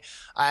day.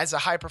 As a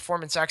high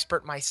performance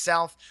expert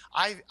myself,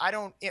 I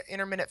don't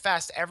intermittent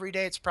fast every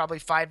day. It's probably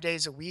 5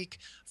 days a week,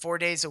 4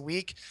 days a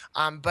week,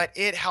 but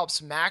it helps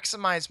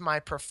maximize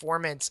my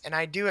performance. And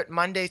I do it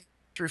Monday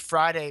through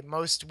Friday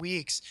most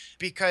weeks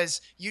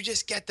because you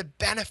just get the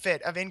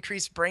benefit of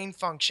increased brain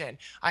function.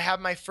 I have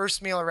my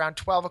first meal around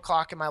 12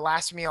 o'clock and my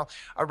last meal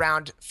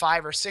around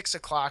 5 or 6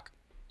 o'clock.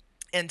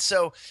 And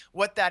so,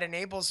 what that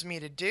enables me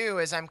to do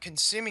is I'm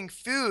consuming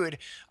food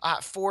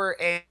for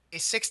a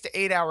 6 to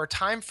 8 hour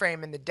time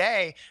frame in the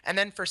day, and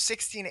then for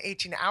 16 to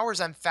 18 hours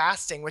I'm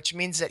fasting, which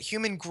means that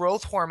human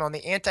growth hormone,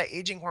 the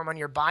anti-aging hormone in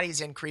your body, is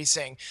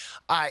increasing,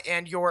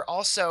 and you're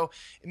also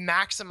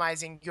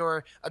maximizing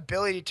your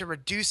ability to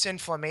reduce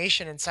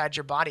inflammation inside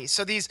your body.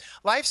 So these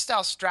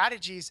lifestyle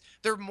strategies,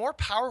 they're more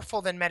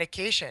powerful than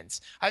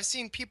medications. I've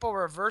seen people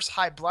reverse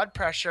high blood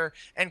pressure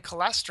and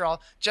cholesterol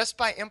just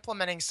by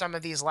implementing some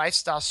of these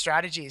lifestyle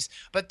strategies.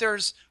 But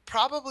there's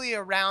probably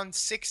around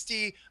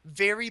 60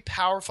 very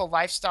powerful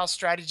lifestyle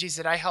strategies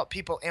that I help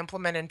people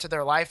implement into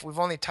their life. We've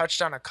only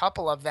touched on a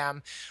couple of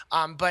them,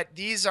 but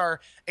these are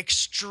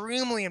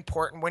extremely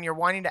important when you're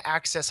wanting to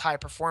access high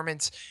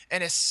performance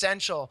and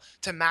essential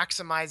to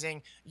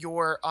maximizing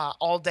your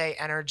all day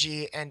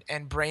energy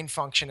and brain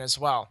function as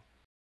well.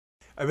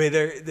 I mean,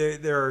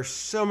 there are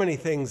so many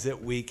things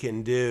that we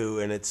can do,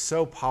 and it's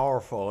so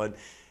powerful.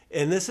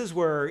 And this is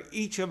where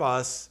each of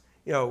us,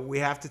 we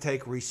have to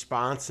take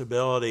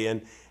responsibility.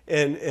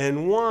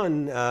 And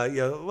one,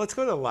 let's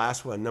go to the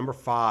last one. Number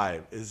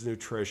 5 is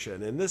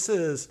nutrition, and this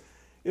is,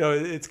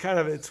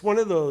 it's one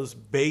of those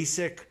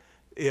basic,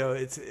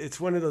 it's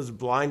one of those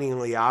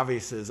blindingly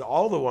obvious,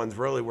 all the ones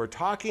really we're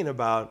talking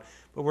about,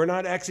 but we're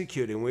not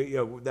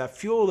executing. That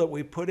fuel that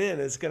we put in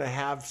is going to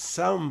have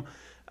some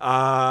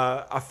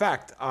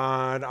effect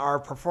on our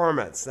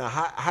performance. Now,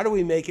 how do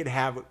we make it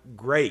have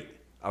great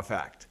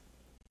effect?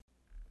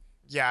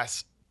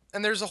 Yes.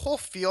 And there's a whole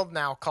field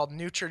now called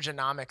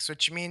nutrigenomics,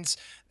 which means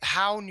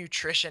how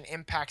nutrition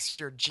impacts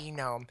your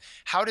genome.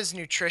 How does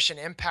nutrition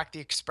impact the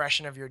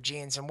expression of your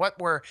genes? And what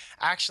we're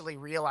actually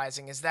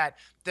realizing is that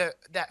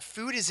that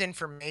food is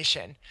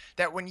information.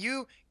 That when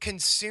you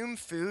consume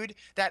food,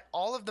 that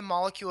all of the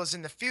molecules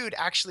in the food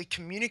actually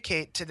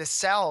communicate to the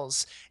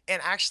cells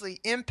and actually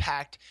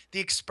impact the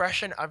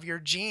expression of your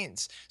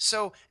genes.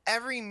 So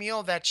every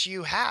meal that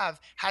you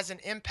have has an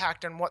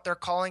impact on what they're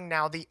calling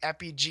now the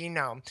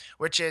epigenome,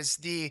 which is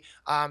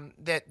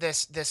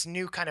this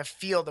new kind of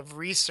field of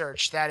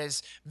research that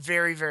is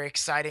very, very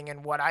exciting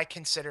and what I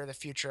consider the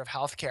future of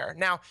healthcare.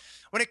 Now,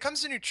 when it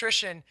comes to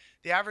nutrition,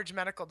 the average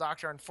medical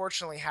doctor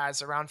unfortunately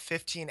has around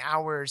 15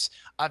 hours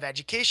of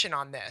education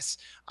on this.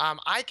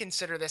 I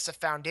consider this a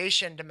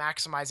foundation to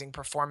maximizing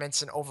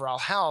performance and overall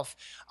health.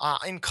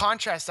 In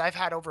contrast, I've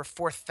had over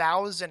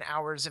 4,000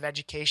 hours of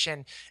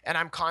education, and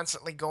I'm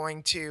constantly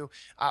going to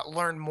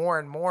learn more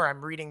and more.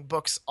 I'm reading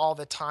books all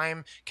the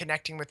time,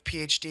 connecting with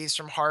PhDs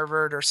from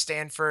Harvard or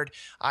Stanford,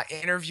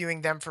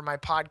 interviewing them for my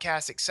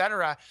podcast,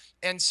 etc.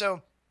 And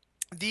so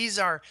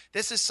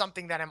this is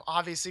something that I'm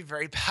obviously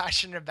very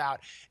passionate about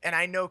and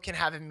I know can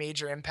have a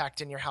major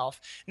impact in your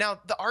health. Now,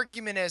 the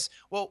argument is,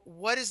 well,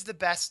 what is the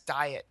best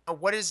diet?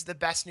 What is the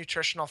best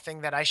nutritional thing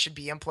that I should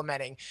be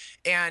implementing?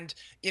 And,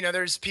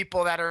 there's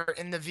people that are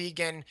in the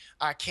vegan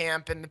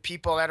camp and the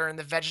people that are in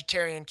the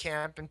vegetarian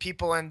camp and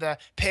people in the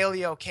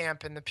paleo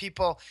camp and the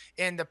people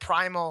in the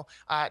primal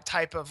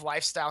type of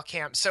lifestyle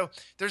camp. So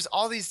there's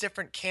all these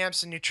different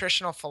camps and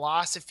nutritional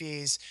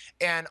philosophies,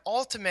 and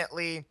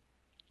ultimately,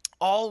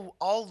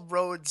 all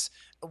roads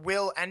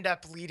will end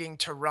up leading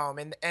to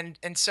Rome.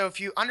 And so if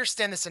you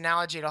understand this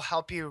analogy, it'll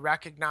help you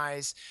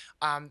recognize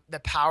the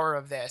power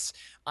of this.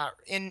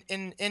 In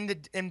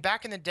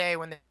back in the day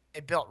when they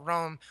built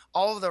Rome,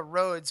 all of the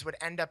roads would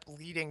end up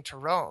leading to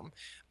Rome.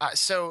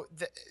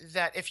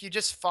 That if you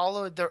just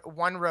followed the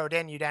one road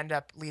in, you'd end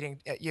up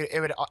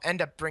it would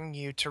end up bringing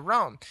you to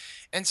Rome.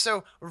 And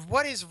so,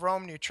 what is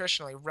Rome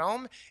nutritionally?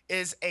 Rome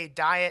is a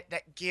diet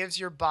that gives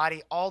your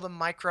body all the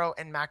micro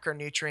and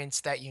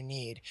macronutrients that you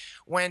need.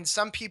 When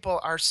some people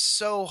are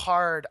so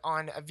hard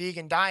on a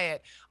vegan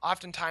diet,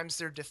 oftentimes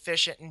they're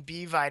deficient in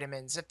B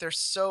vitamins. If they're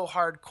so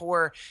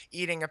hardcore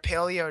eating a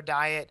paleo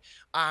diet,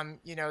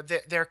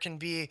 there can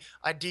be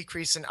a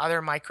decrease in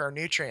other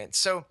micronutrients.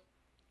 So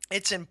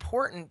it's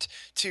important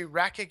to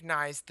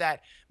recognize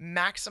that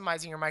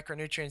maximizing your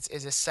micronutrients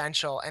is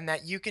essential and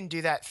that you can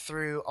do that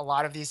through a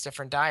lot of these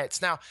different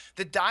diets. Now,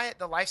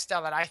 the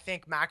lifestyle that I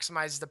think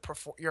maximizes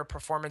your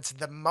performance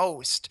the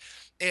most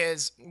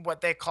is what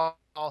they call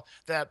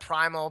the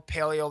primal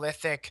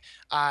Paleolithic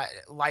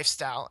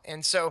lifestyle.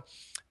 And so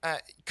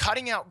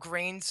cutting out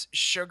grains,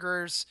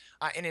 sugars,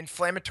 and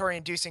inflammatory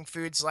inducing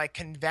foods like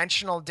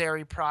conventional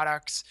dairy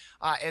products,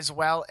 as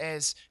well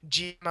as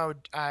GMO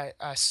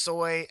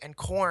soy and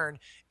corn,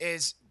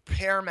 is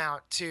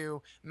paramount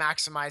to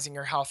maximizing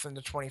your health in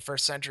the 21st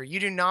century. You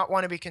do not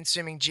want to be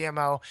consuming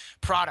GMO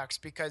products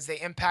because they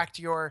impact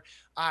your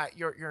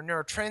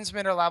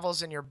neurotransmitter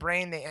levels in your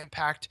brain. They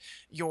impact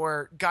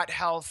your gut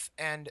health,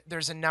 and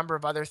there's a number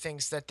of other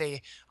things that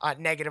they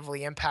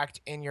negatively impact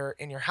in your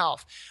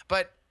health.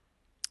 But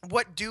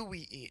what do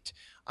we eat?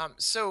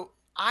 So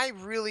I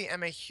really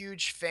am a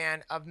huge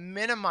fan of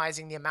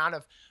minimizing the amount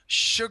of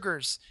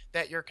sugars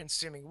that you're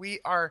consuming. We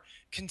are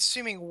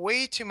consuming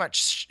way too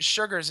much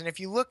sugars. And if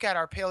you look at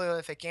our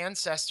Paleolithic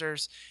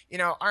ancestors,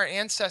 our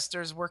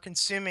ancestors were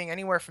consuming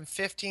anywhere from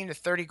 15 to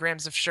 30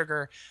 grams of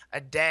sugar a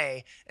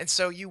day. And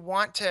so you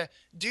want to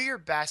do your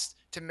best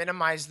to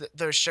minimize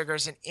those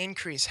sugars and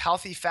increase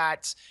healthy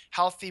fats,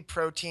 healthy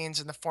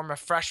proteins in the form of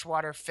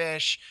freshwater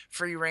fish,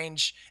 free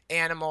range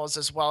animals,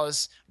 as well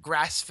as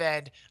grass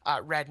fed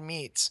red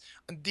meats.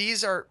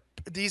 These are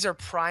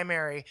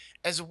primary,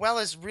 as well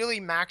as really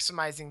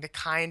maximizing the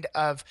kind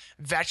of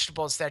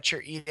vegetables that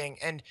you're eating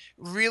and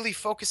really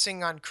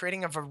focusing on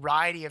creating a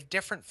variety of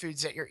different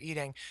foods that you're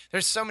eating.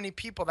 There's so many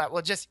people that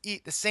will just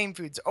eat the same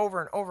foods over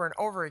and over and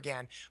over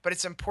again, but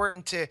it's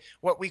important to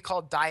what we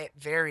call diet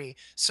vary.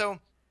 So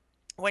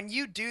when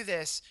you do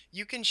this,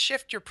 you can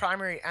shift your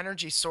primary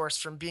energy source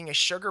from being a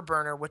sugar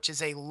burner, which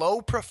is a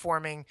low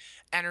performing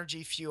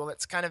energy fuel.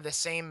 It's kind of the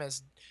same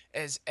as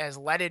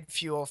leaded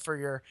fuel for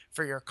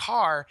your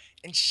car,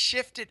 and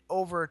shift it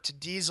over to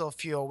diesel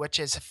fuel, which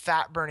is a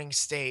fat burning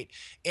state.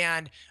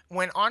 And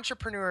when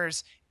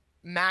entrepreneurs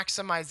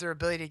maximize their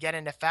ability to get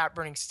into fat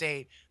burning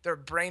state, their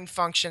brain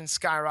function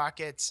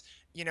skyrockets,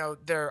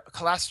 their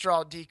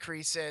cholesterol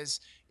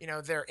decreases,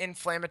 their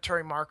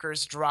inflammatory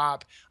markers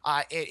drop,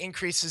 it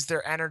increases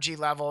their energy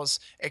levels,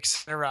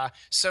 etc.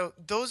 So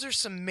those are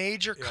some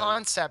major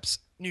concepts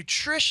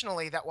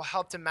nutritionally that will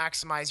help to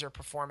maximize your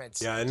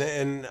performance. Yeah,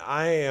 and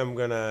I am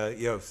gonna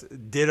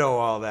ditto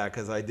all that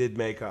because I did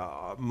make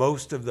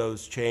most of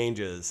those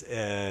changes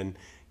and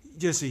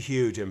just a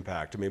huge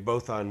impact. I mean,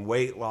 both on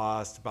weight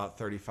loss, about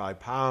 35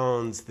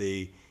 pounds,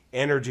 the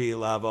energy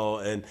level,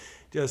 and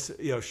just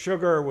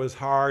sugar was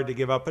hard to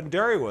give up, and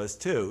dairy was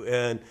too.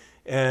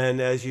 And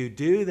as you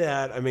do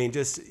that, I mean,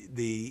 just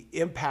the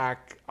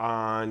impact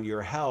on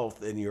your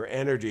health and your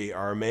energy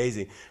are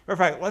amazing. Matter of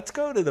fact, let's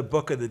go to the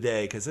book of the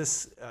day, because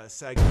this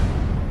segment,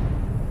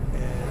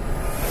 and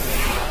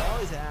I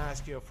always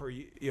ask for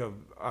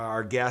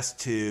our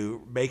guests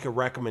to make a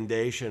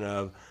recommendation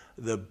of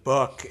the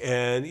book,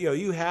 and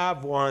you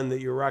have one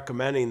that you're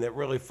recommending that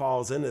really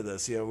falls into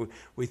this.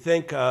 We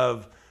think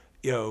of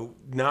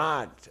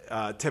not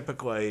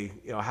typically,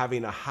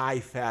 having a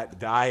high-fat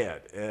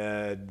diet.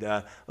 And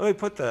let me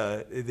put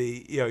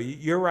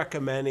you're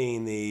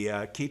recommending the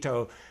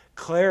Keto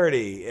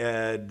Clarity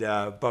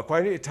book.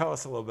 Why don't you tell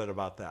us a little bit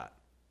about that?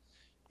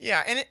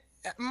 Yeah, and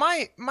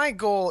my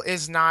goal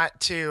is not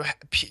to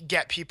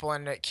get people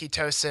into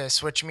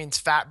ketosis, which means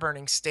fat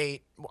burning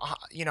state,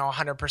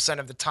 100%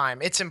 of the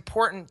time. It's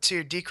important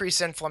to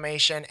decrease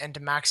inflammation and to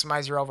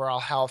maximize your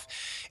overall health.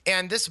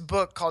 And this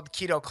book called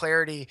Keto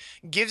Clarity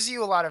gives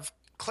you a lot of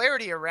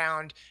clarity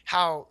around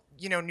how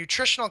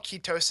nutritional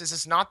ketosis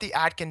is not the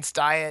Atkins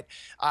diet.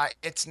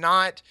 It's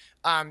not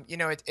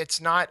it's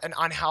not an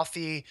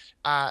unhealthy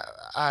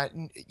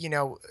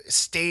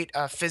state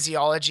of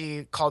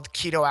physiology called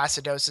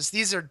ketoacidosis.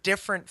 These are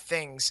different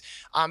things,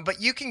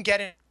 but you can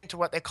get into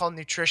what they call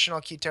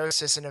nutritional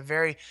ketosis in a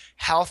very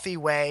healthy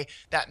way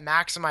that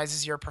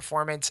maximizes your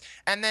performance.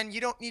 And then you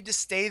don't need to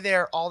stay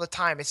there all the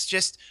time. It's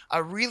just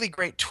a really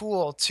great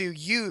tool to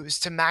use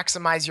to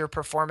maximize your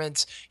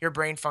performance, your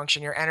brain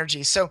function, your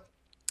energy. So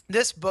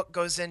this book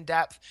goes in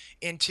depth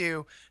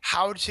into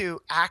how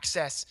to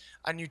access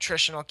a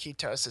nutritional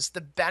ketosis,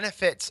 the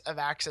benefits of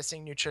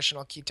accessing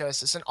nutritional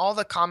ketosis, and all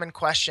the common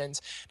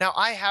questions. Now,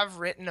 I have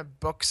written a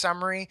book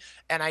summary,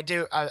 and I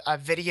do a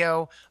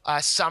video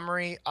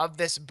summary of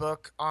this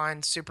book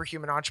on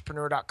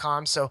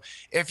superhumanoentrepreneur.com. So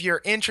if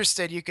you're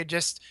interested, you could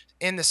just,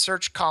 in the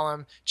search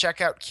column,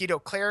 check out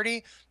Keto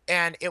Clarity,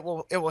 and it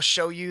will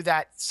show you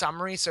that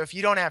summary. So if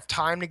you don't have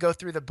time to go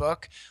through the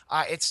book,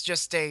 it's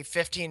just a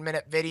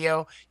 15-minute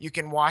video. You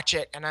can watch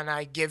it, and then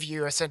I give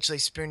you, essentially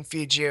spoon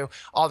feed you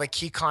all the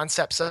key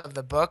concepts of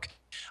the book.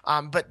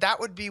 But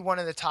that would be one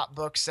of the top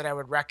books that I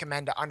would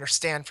recommend to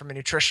understand from a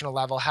nutritional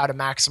level how to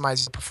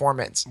maximize your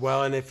performance.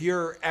 Well, and if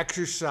you're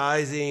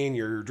exercising,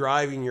 you're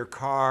driving your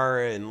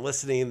car and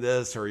listening to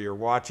this, or you're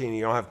watching,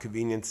 you don't have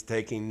convenience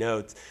taking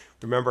notes,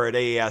 remember at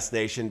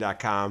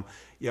aesnation.com,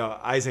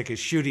 Isaac is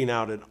shooting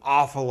out an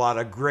awful lot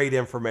of great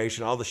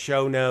information. All the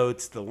show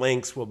notes, the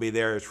links will be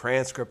there, a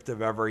transcript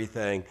of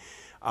everything.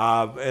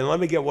 And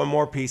let me get one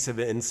more piece of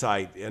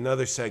insight,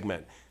 another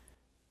segment.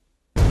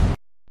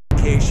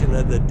 Application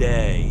of the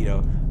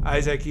day.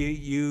 Isaac,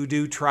 you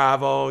do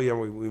travel.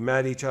 We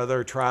met each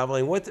other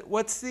traveling.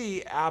 What's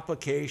the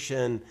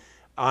application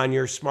on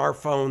your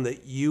smartphone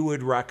that you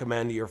would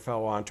recommend to your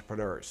fellow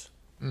entrepreneurs?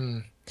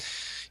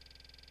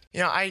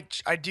 I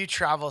do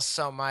travel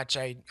so much.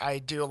 I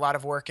do a lot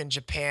of work in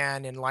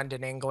Japan, in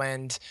London,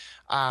 England,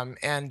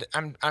 and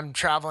I'm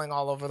traveling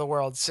all over the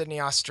world, Sydney,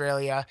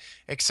 Australia,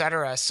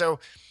 etc. So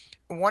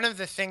one of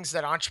the things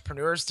that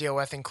entrepreneurs deal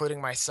with,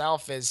 including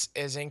myself, is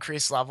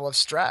increased level of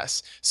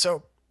stress.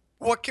 So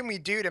what can we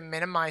do to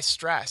minimize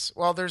stress?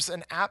 Well, there's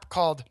an app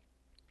called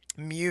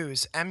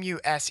Muse,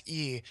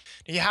 M-U-S-E.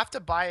 You have to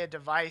buy a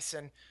device,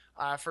 and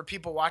For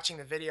people watching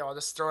the video, I'll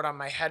just throw it on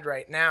my head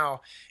right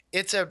now.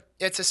 It's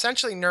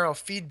essentially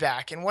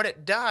neurofeedback, and what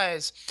it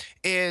does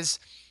is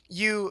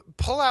you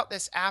pull out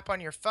this app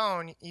on your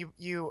phone,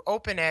 you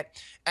open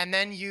it, and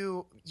then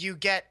you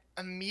get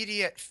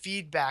immediate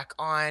feedback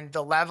on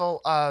the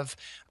level of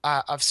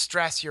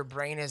stress your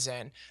brain is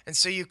in. And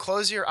so you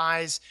close your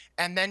eyes,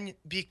 and then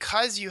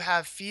because you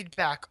have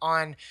feedback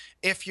on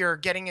if you're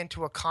getting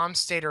into a calm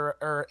state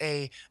or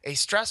a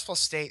stressful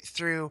state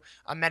through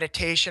a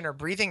meditation or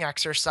breathing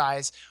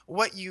exercise,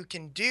 what you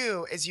can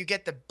do is you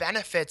get the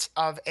benefits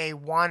of a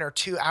 1 or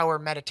 2 hour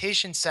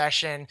meditation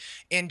session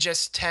in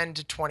just 10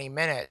 to 20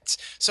 minutes.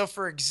 So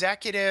for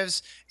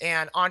executives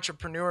and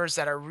entrepreneurs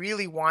that are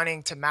really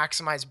wanting to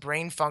maximize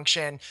brain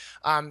function,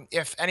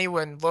 if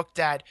anyone looked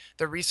at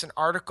the recent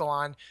article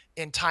on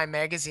in Time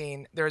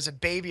magazine, there was a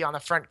baby on the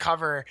front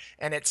cover,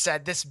 and it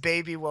said this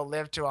baby will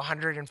live to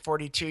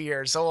 142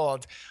 years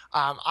old.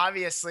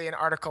 Obviously an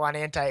article on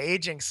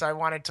anti-aging, so I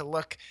wanted to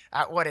look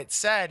at what it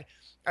said.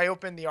 I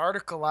opened the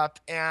article up,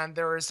 and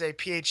there was a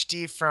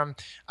PhD from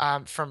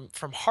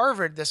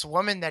Harvard, this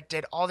woman that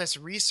did all this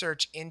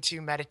research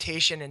into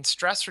meditation and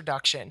stress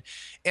reduction.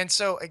 And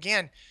so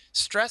again,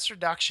 stress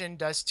reduction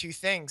does two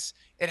things.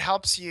 It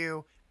helps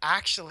you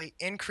actually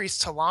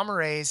increase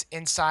telomerase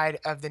inside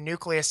of the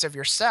nucleus of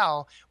your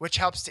cell, which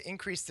helps to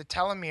increase the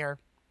telomere,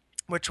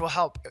 which will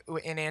help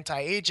in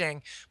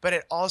anti-aging, but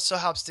it also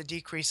helps to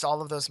decrease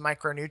all of those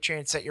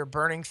micronutrients that you're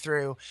burning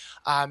through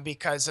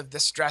because of the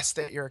stress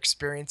that you're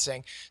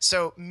experiencing.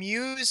 So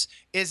Muse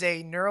is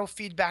a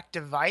neurofeedback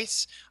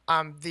device.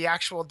 The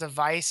actual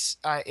device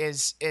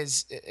is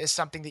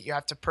something that you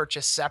have to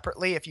purchase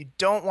separately. If you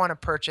don't want to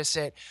purchase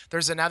it,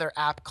 there's another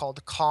app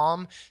called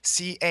Calm,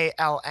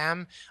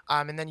 CALM,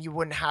 and then you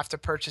wouldn't have to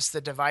purchase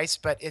the device,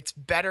 but it's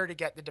better to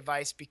get the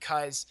device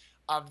because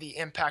of the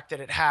impact that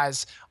it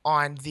has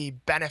on the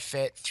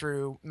benefit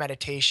through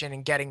meditation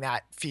and getting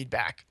that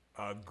feedback.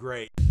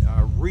 Great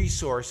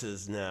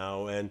resources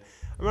now, and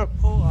I'm going to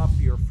pull up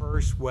your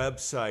first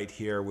website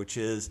here, which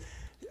is,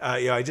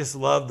 I just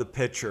love the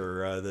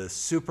picture, the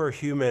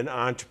superhuman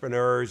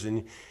entrepreneurs,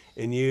 and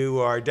you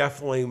are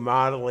definitely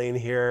modeling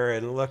here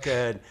and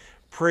looking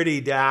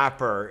pretty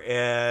dapper.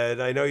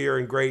 And I know you're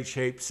in great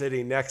shape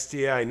sitting next to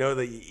you. I know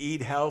that you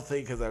eat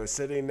healthy because I was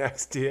sitting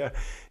next to you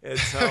and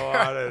so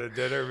on at a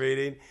dinner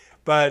meeting.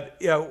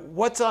 But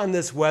what's on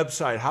this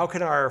website? How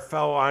can our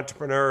fellow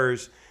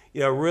entrepreneurs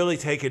really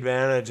take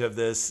advantage of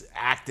this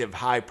active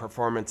high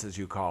performance, as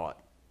you call it?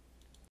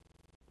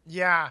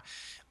 Yeah.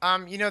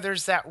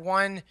 There's that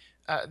one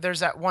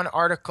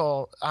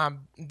article,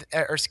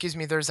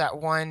 there's that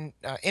one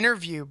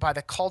interview by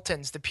the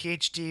Coltons, the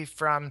PhD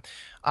from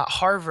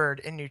Harvard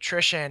in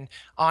nutrition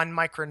on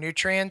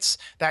micronutrients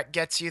that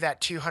gets you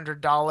that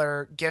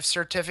 $200 gift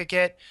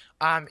certificate.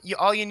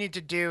 All you need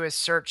to do is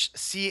search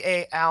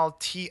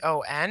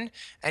CALTON,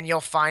 and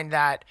you'll find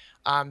that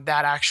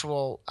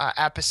actual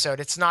episode.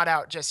 It's not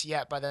out just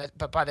yet,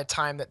 but by the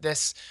time that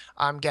this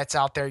gets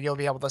out there, you'll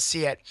be able to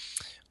see it.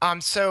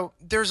 So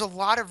there's a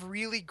lot of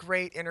really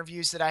great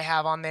interviews that I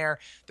have on there.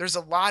 There's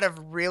a lot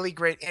of really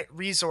great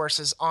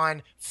resources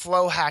on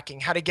flow hacking,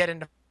 how to get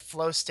into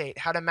flow state,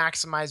 how to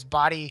maximize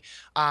body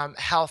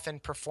health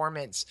and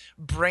performance.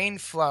 Brain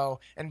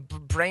flow and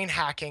brain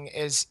hacking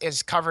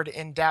is covered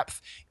in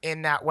depth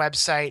in that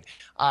website,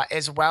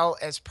 as well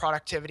as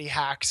productivity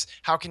hacks.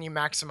 How can you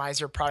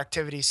maximize your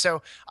productivity?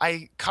 So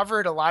I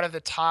covered a lot of the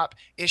top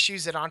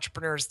issues that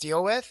entrepreneurs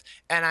deal with,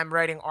 and I'm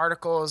writing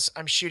articles,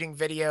 I'm shooting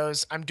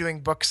videos, I'm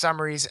doing book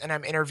summaries, and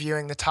I'm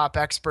interviewing the top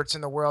experts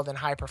in the world in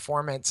high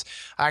performance.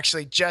 I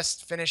actually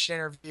just finished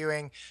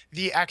interviewing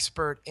the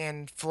expert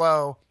in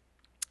flow.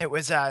 It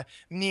was Mihai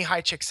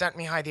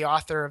Csikszentmihalyi, the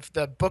author of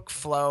the book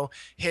Flow,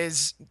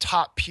 his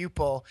top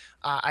pupil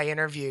I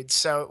interviewed.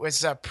 So it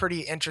was a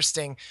pretty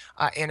interesting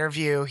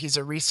interview. He's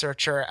a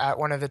researcher at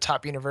one of the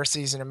top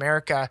universities in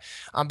America.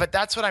 But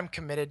that's what I'm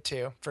committed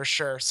to for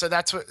sure. So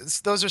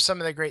those are some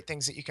of the great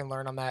things that you can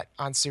learn on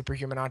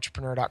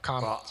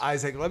superhumanentrepreneur.com. Well,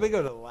 Isaac, let me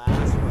go to the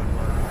last one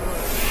where I'm going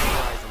to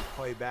summarize and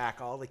play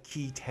back all the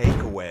key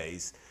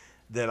takeaways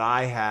that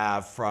I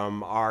have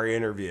from our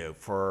interview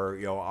for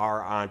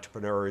our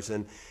entrepreneurs,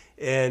 and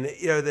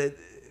the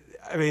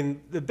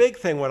big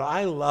thing, what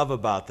I love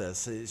about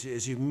this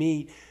is you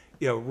meet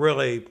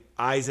really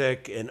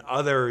Isaac and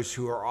others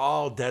who are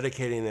all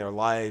dedicating their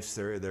lives.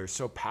 They're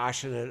so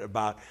passionate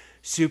about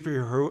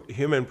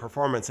superhuman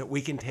performance that we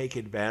can take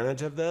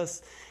advantage of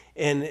this,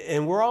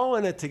 and we're all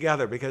in it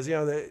together because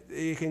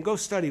you can go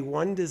study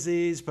one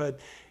disease, but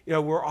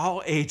we're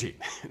all aging.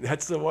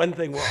 That's the one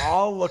thing. We're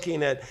all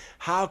looking at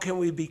how can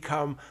we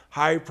become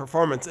high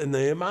performance, and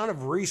the amount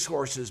of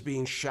resources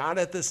being shot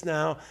at this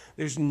now,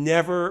 there's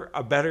never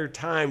a better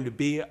time to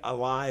be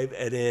alive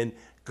and in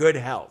good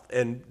health.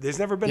 And there's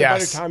never been a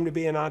better time to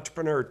be an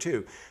entrepreneur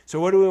too. So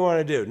what do we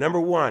want to do? Number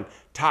one,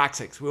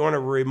 toxics. We want to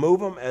remove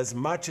them as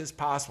much as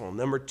possible.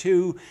 Number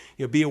two,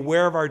 be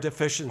aware of our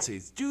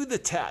deficiencies. Do the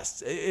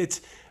test.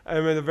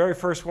 The very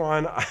first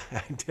one I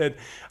did,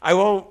 I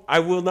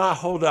will not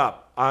hold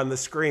up on the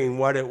screen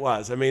what it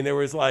was. There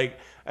was I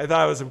thought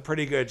I was in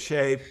pretty good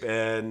shape,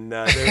 and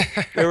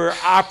there were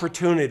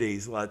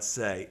opportunities, let's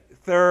say.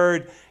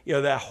 Third,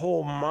 that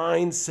whole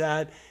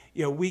mindset.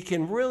 We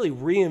can really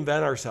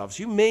reinvent ourselves.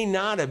 You may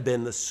not have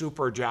been the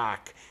super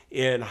jock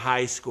in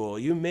high school.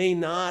 You may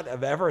not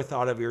have ever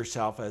thought of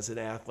yourself as an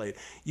athlete.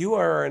 You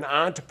are an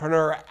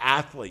entrepreneur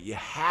athlete. You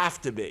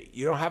have to be.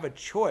 You don't have a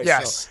choice.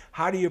 Yes. So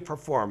how do you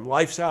perform?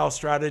 Lifestyle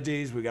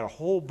strategies. We got a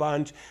whole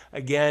bunch.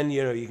 Again,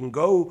 you can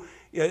go,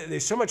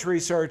 there's so much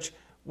research.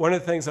 One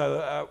of the things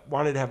I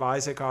wanted to have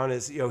Isaac on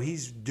is,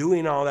 he's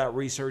doing all that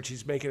research.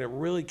 He's making it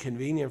really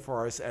convenient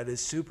for us at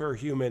his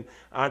Superhuman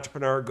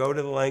Entrepreneur. Go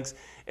to the links.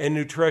 And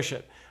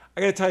nutrition.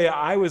 I got to tell you,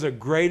 I was a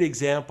great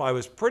example. I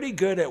was pretty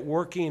good at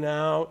working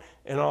out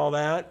and all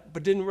that,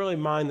 but didn't really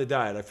mind the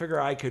diet. I figure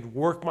I could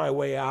work my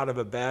way out of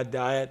a bad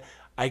diet.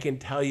 I can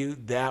tell you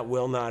that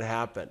will not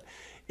happen.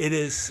 It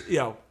is,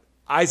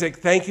 Isaac,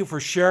 thank you for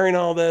sharing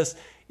all this.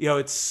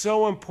 It's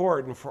so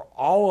important for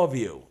all of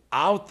you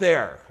out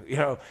there.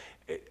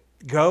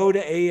 Go to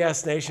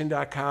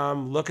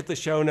aesnation.com, look at the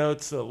show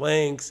notes, the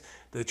links,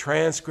 the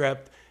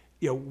transcript.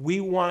 We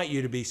want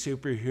you to be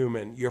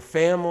superhuman. Your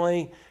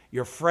family,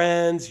 your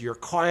friends, your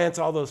clients,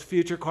 all those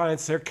future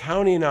clients, they're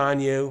counting on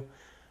you.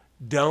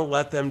 Don't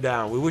let them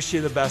down. We wish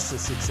you the best of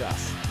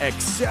success.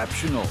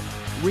 Exceptional,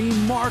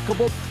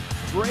 remarkable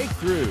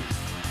breakthroughs.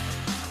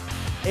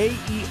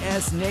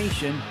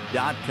 aesnation.com